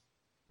Cardinals.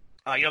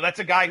 That's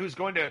a guy who's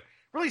going to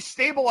really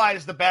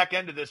stabilize the back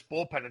end of this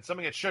bullpen and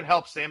something that should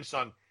help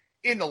Samsung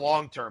in the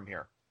long term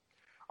here.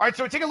 All right,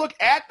 so we take a look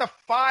at the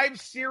 5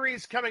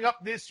 series coming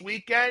up this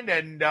weekend,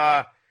 and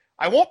I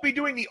won't be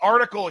doing the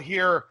article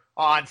here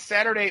on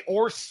Saturday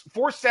or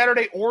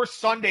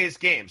Sunday's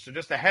games. So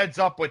just a heads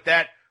up with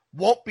that.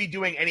 Won't be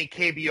doing any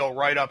KBO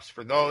write-ups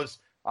for those.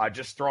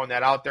 Just throwing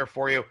that out there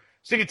for you.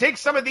 So you can take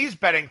some of these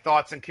betting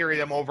thoughts and carry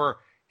them over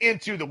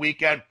into the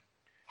weekend.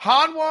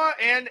 Hanwha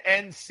and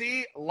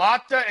NC,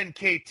 Lotte and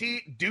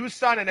KT,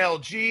 Doosan and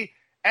LG,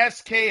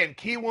 SK and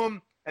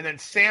Kiwoom, and then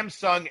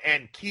Samsung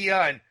and Kia.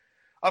 And,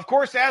 of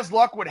course, as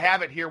luck would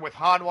have it here with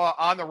Hanwha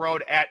on the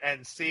road at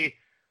NC,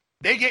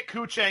 they get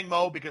Kuchang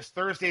Mo because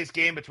Thursday's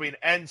game between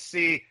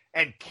NC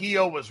and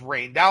Kia was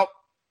rained out.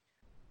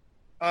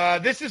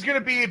 This is going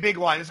to be a big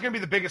line. This is going to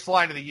be the biggest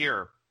line of the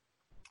year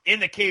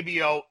in the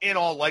KBO, in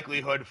all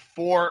likelihood,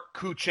 for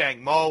Kuchang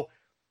Mo.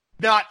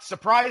 Not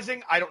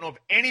surprising. I don't know of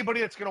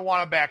anybody that's going to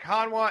want to back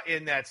Hanwha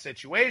in that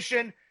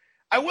situation.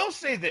 I will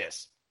say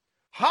this.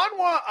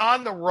 Hanwha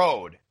on the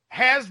road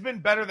has been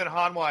better than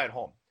Hanwha at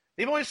home.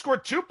 They've only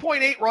scored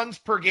 2.8 runs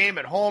per game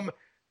at home,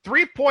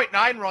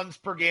 3.9 runs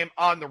per game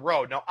on the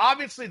road. Now,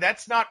 obviously,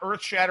 that's not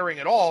earth-shattering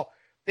at all.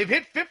 They've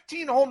hit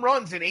 15 home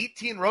runs in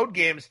 18 road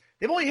games.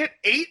 They've only hit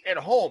 8 at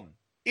home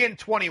in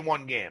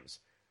 21 games.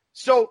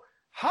 So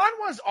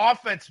Hanwha's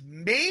offense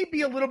may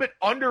be a little bit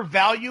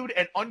undervalued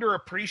and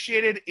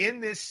underappreciated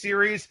in this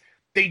series.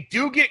 They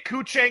do get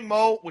Kuchang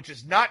Mo, which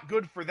is not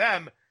good for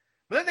them.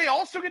 But then they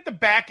also get the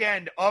back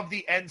end of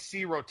the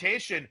NC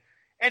rotation.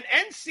 And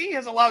NC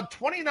has allowed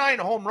 29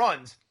 home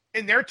runs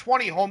in their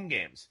 20 home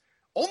games.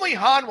 Only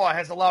Hanwha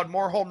has allowed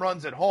more home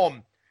runs at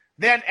home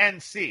than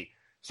NC.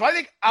 So I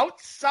think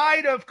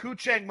outside of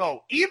Kuchang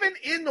Mo, even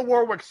in the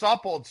Warwick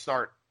Saupold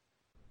start,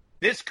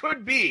 this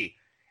could be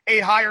a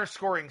higher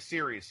scoring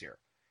series here.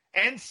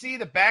 NC,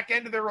 the back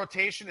end of their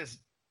rotation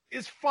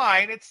is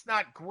fine. It's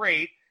not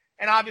great.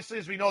 And obviously,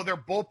 as we know, their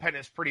bullpen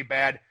is pretty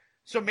bad.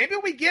 So maybe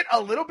we get a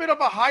little bit of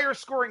a higher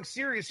scoring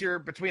series here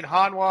between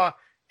Hanwha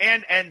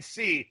and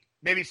NC.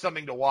 Maybe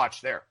something to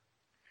watch there.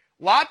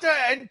 Lotte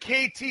and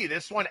KT,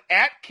 this one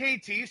at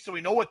KT, so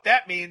we know what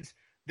that means.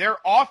 Their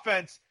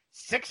offense,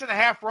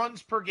 6.5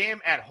 runs per game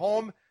at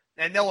home,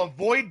 and they'll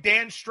avoid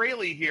Dan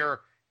Straley here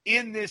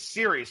in this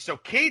series. So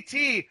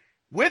KT,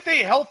 with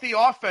a healthy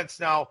offense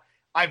now,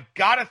 I've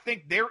got to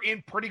think they're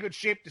in pretty good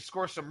shape to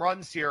score some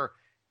runs here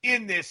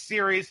in this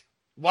series.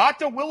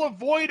 Lotte will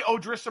avoid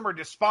Odrisamer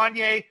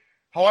Despaigne.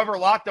 However,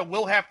 Lotte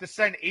will have to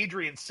send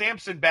Adrian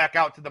Sampson back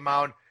out to the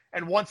mound.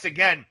 And once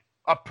again,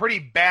 a pretty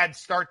bad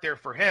start there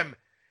for him,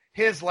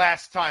 his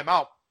last time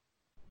out.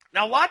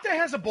 Now, Lotte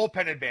has a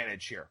bullpen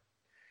advantage here.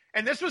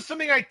 And this was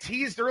something I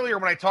teased earlier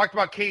when I talked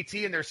about KT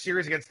and their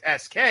series against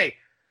SK.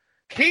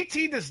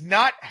 KT does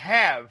not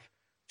have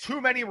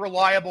too many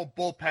reliable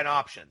bullpen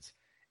options.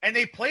 And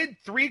they played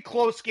 3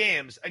 close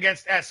games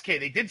against SK.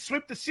 They did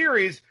sweep the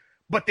series,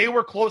 but they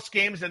were close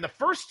games. And the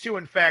first 2,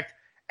 in fact,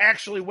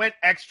 actually went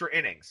extra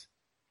innings.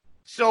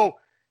 So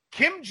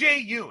Kim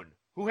Jae-yoon,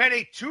 who had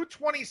a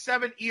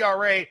 2.27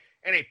 ERA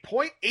and a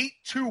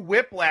 .82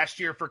 whip last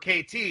year for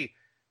KT,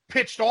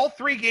 pitched all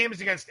 3 games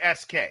against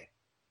SK.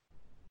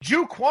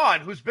 Ju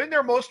Kwon, who's been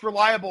their most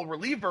reliable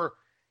reliever,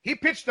 he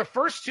pitched the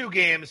first 2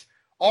 games,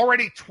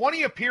 already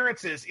 20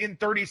 appearances in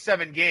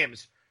 37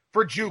 games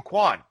for Ju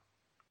Kwon.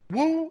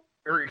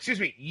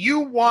 Yu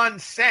Wan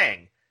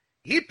Sang,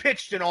 he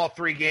pitched in all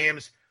 3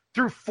 games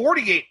through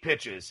 48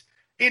 pitches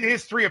in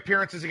his 3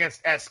 appearances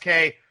against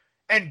SK.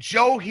 And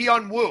Jo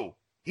Hyun Woo,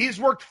 he's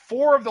worked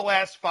 4 of the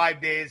last 5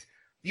 days.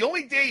 The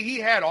only day he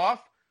had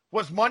off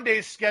was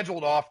Monday's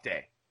scheduled off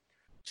day.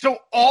 So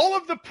all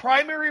of the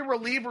primary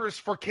relievers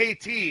for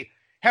KT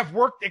have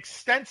worked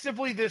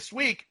extensively this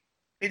week.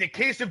 In the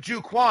case of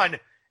Ju Kwon,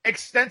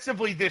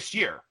 extensively this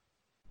year.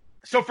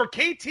 So for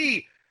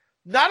KT,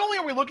 not only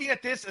are we looking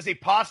at this as a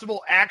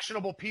possible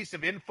actionable piece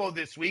of info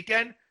this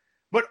weekend,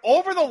 but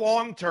over the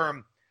long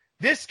term,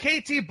 this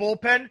KT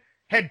bullpen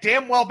had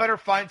damn well better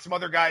find some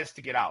other guys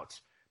to get out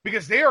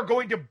because they are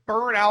going to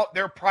burn out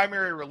their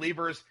primary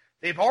relievers.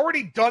 They've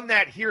already done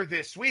that here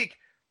this week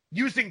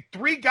using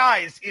 3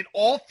 guys in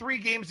all 3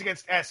 games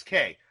against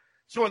SK.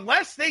 So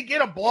unless they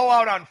get a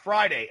blowout on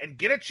Friday and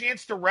get a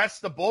chance to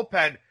rest the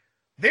bullpen,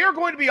 they are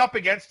going to be up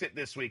against it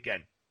this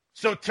weekend.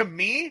 So to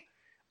me,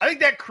 I think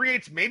that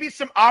creates maybe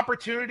some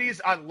opportunities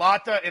on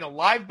Lotte in a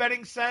live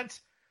betting sense.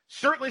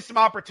 Certainly some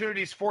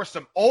opportunities for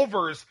some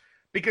overs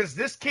because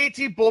this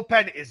KT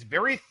bullpen is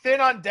very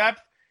thin on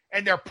depth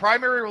and their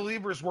primary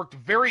relievers worked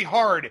very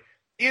hard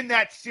in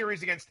that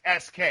series against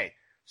SK.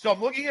 So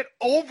I'm looking at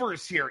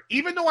overs here.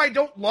 Even though I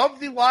don't love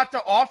the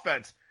Lotte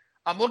offense,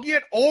 I'm looking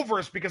at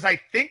overs because I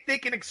think they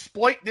can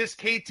exploit this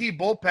KT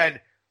bullpen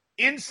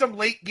in some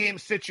late game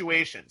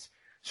situations.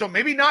 So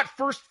maybe not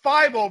first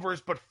 5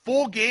 overs, but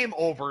full game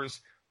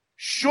overs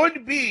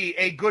should be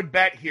a good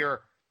bet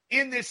here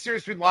in this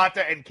series between Lotte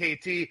and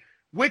KT.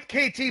 With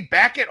KT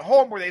back at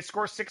home where they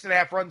score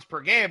 6.5 runs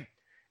per game,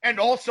 and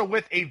also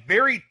with a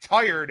very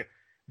tired,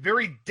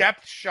 very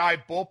depth-shy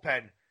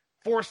bullpen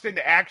forced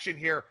into action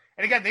here.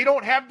 And again, they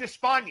don't have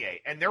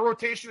Despaigne, and their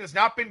rotation has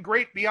not been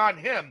great beyond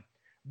him.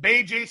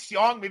 Bae Jae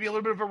Seong, maybe a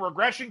little bit of a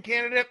regression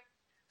candidate.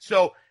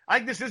 So I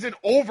think this is an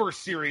over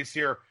series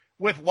here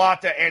with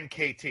Lotte and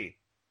KT.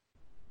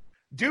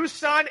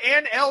 Doosan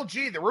and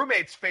LG, the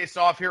roommates, face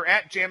off here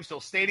at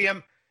Jamsil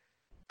Stadium.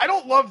 I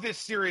don't love this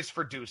series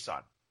for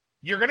Doosan.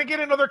 You're going to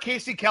get another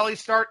Casey Kelly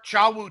start.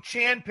 Cha Woo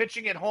Chan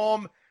pitching at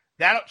home.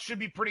 That should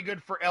be pretty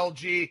good for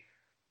LG.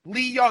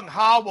 Lee Young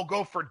Ha will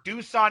go for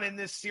Doosan in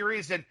this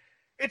series, and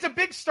it's a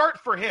big start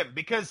for him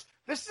because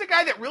this is a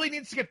guy that really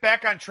needs to get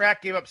back on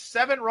track. Gave up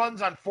 7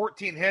 runs on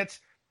 14 hits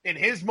in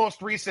his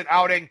most recent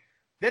outing.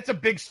 That's a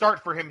big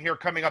start for him here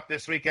coming up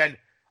this weekend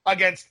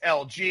against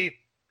LG.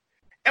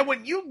 And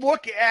when you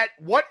look at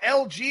what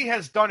LG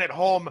has done at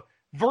home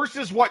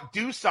versus what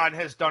Doosan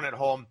has done at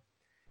home,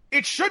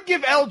 it should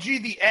give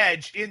LG the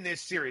edge in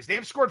this series.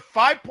 They've scored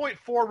 5.4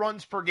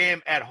 runs per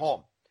game at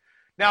home.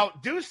 Now,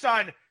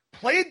 Doosan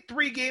played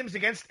 3 games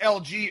against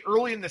LG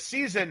early in the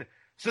season,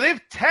 so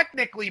they've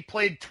technically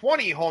played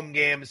 20 home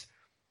games,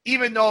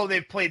 even though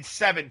they've played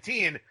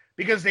 17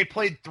 because they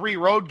played 3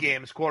 road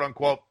games, quote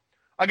unquote,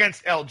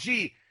 against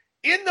LG.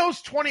 In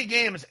those 20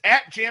 games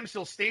at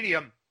Jamsil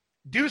Stadium,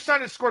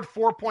 Doosan has scored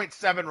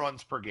 4.7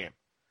 runs per game.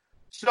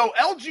 So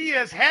LG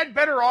has had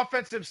better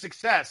offensive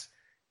success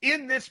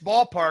in this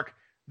ballpark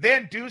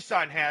than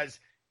Doosan has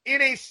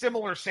in a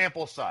similar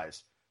sample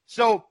size.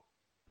 So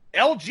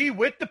LG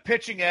with the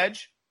pitching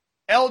edge,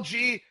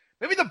 LG,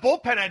 maybe the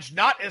bullpen edge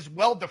not as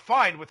well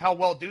defined with how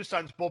well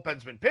Doosan's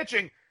bullpen's been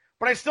pitching,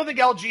 but I still think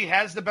LG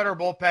has the better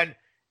bullpen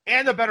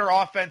and the better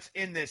offense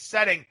in this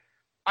setting.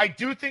 I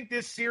do think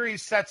this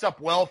series sets up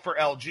well for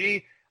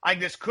LG. I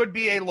think this could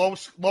be a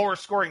lower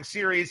scoring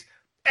series,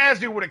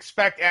 as we would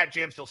expect at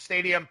Jamsil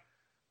Stadium.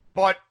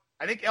 But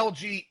I think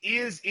LG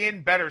is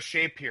in better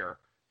shape here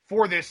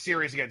for this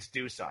series against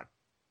Doosan.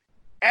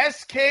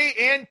 SK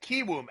and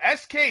Kiwoom.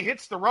 SK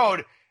hits the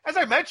road. As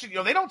I mentioned,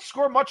 they don't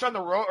score much on the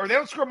road, or they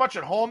don't score much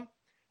at home.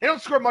 They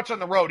don't score much on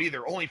the road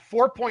either. Only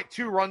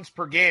 4.2 runs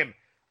per game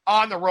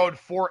on the road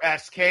for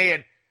SK.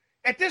 And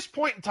at this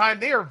point in time,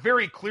 they are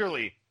very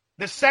clearly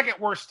the second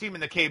worst team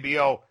in the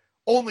KBO,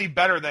 only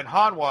better than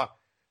Hanwha.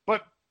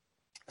 But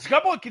there's a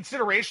couple of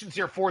considerations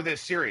here for this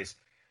series.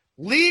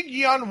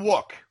 Lee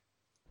Hyun-wook,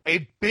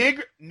 a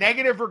big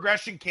negative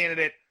regression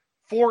candidate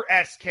for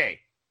SK.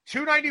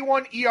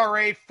 291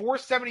 ERA,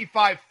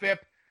 475 FIP,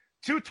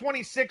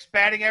 226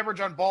 batting average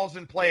on balls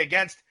in play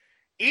against,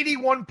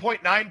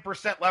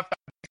 81.9% left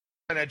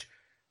percentage.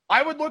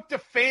 I would look to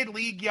fade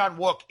Lee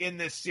Hyun-wook in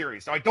this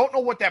series. Now, I don't know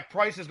what that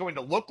price is going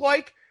to look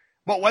like,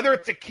 but whether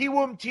it's a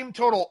Kiwoom team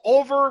total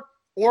over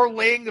or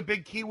laying the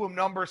big Kiwoom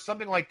number,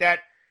 something like that,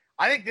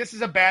 I think this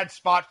is a bad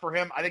spot for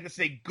him. I think this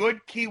is a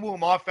good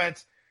Kiwoom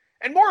offense.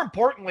 And more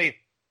importantly,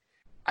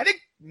 I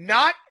think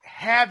not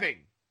having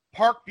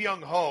Park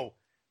Byung-ho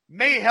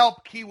may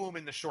help Kiwoom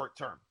in the short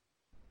term.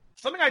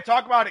 Something I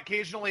talk about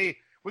occasionally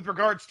with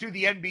regards to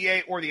the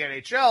NBA or the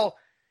NHL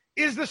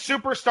is the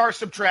superstar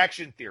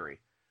subtraction theory.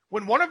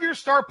 When one of your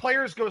star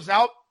players goes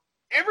out,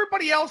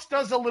 everybody else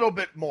does a little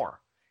bit more.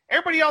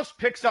 Everybody else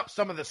picks up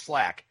some of the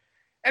slack.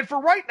 And for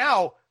right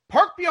now,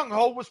 Park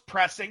Byung-ho was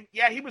pressing.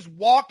 Yeah, he was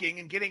walking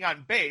and getting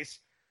on base,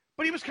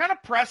 but he was kind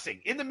of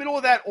pressing in the middle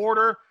of that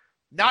order,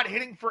 not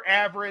hitting for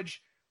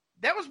average.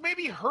 That was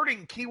maybe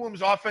hurting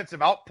Kiwoom's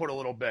offensive output a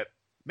little bit.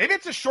 Maybe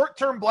it's a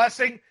short-term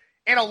blessing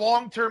and a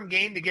long-term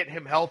gain to get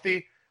him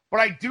healthy, but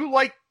I do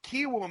like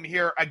Kiwoom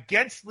here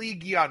against Lee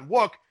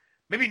Hyun-wook.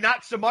 Maybe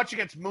not so much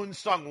against Moon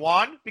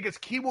Sung-won because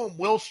Kiwoom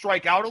will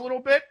strike out a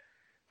little bit.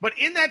 But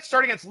in that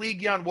start against Lee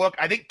Hyun-wook,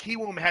 I think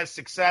Kiwoom has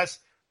success.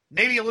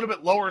 Maybe a little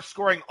bit lower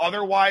scoring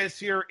otherwise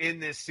here in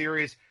this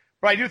series,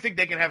 but I do think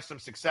they can have some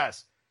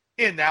success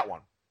in that one.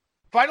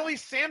 Finally,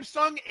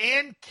 Samsung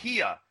and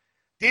Kia.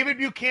 David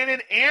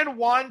Buchanan and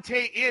Wan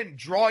Tae-in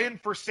draw in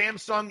for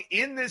Samsung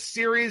in this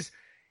series.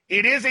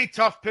 It is a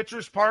tough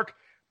pitcher's park.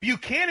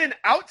 Buchanan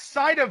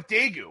outside of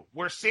Daegu,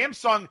 where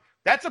Samsung,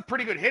 that's a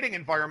pretty good hitting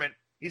environment.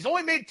 He's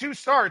only made 2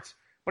 starts,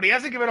 but he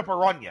hasn't given up a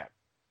run yet.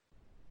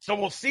 So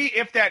we'll see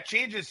if that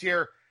changes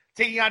here,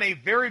 taking on a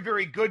very,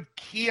 very good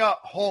Kia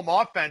home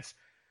offense.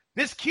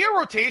 This Kia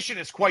rotation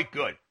is quite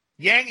good.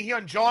 Yang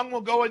Hyun-jong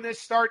will go in this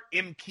start.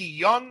 Im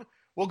Ki-young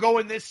will go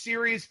in this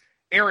series.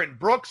 Aaron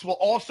Brooks will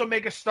also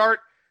make a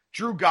start.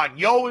 Drew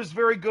Gagnon is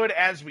very good,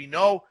 as we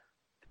know.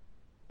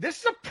 This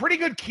is a pretty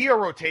good Kia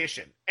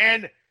rotation.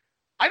 And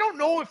I don't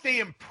know if they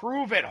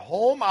improve at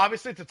home.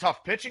 Obviously, it's a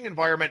tough pitching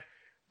environment.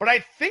 But I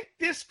think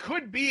this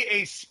could be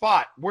a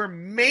spot where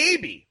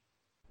maybe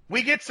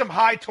we get some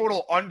high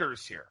total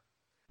unders here.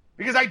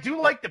 Because I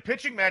do like the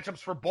pitching matchups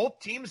for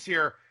both teams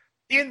here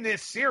in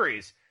this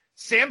series.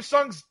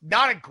 Samsung's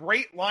not a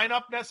great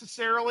lineup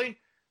necessarily.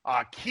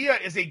 Kia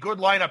is a good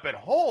lineup at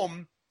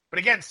home. But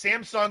again,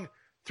 Samsung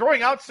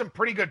throwing out some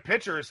pretty good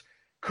pitchers.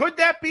 Could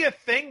that be a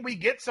thing? We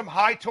get some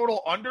high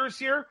total unders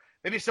here?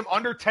 Maybe some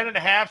under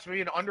 10.5,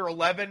 maybe an under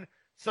 11,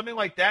 something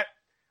like that.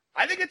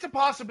 I think it's a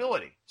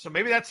possibility. So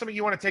maybe that's something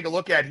you want to take a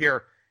look at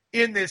here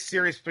in this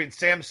series between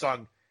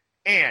Samsung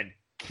and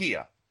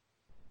Kia.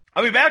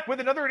 I'll be back with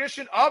another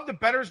edition of the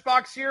Bettor's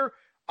Box here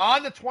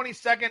on the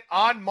 22nd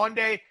on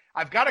Monday.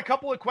 I've got a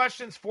couple of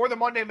questions for the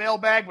Monday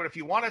mailbag, but if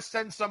you want to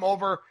send some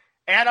over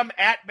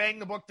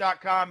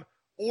Adam@bangthebook.com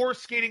or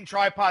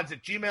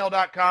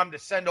skatingtripods@gmail.com to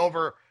send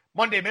over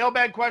Monday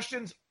mailbag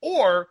questions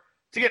or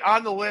to get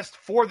on the list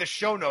for the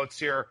show notes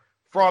here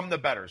from the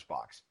Bettor's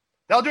Box.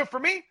 That'll do it for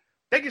me.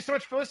 Thank you so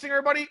much for listening,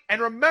 everybody.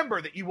 And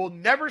remember that you will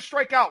never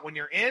strike out when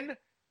you're in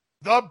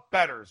the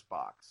Bettor's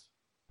Box.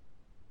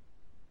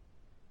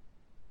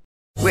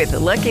 With the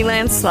Lucky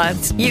Land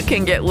Slots, you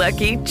can get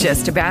lucky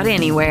just about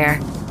anywhere.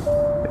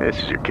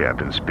 This is your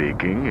captain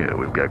speaking.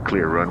 We've got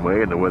clear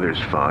runway and the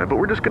weather's fine, but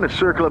we're just going to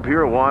circle up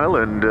here a while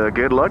and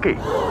get lucky.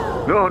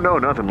 No,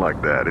 nothing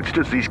like that. It's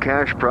just these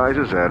cash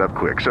prizes add up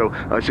quick. So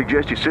I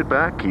suggest you sit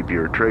back, keep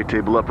your tray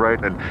table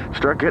upright, and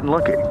start getting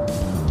lucky.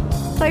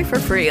 Play for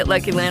free at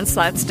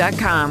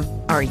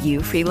LuckyLandSlots.com. Are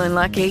you feeling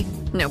lucky?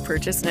 No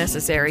purchase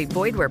necessary.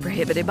 Void where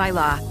prohibited by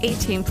law.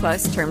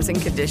 18+ terms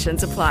and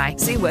conditions apply.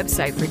 See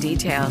website for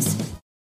details.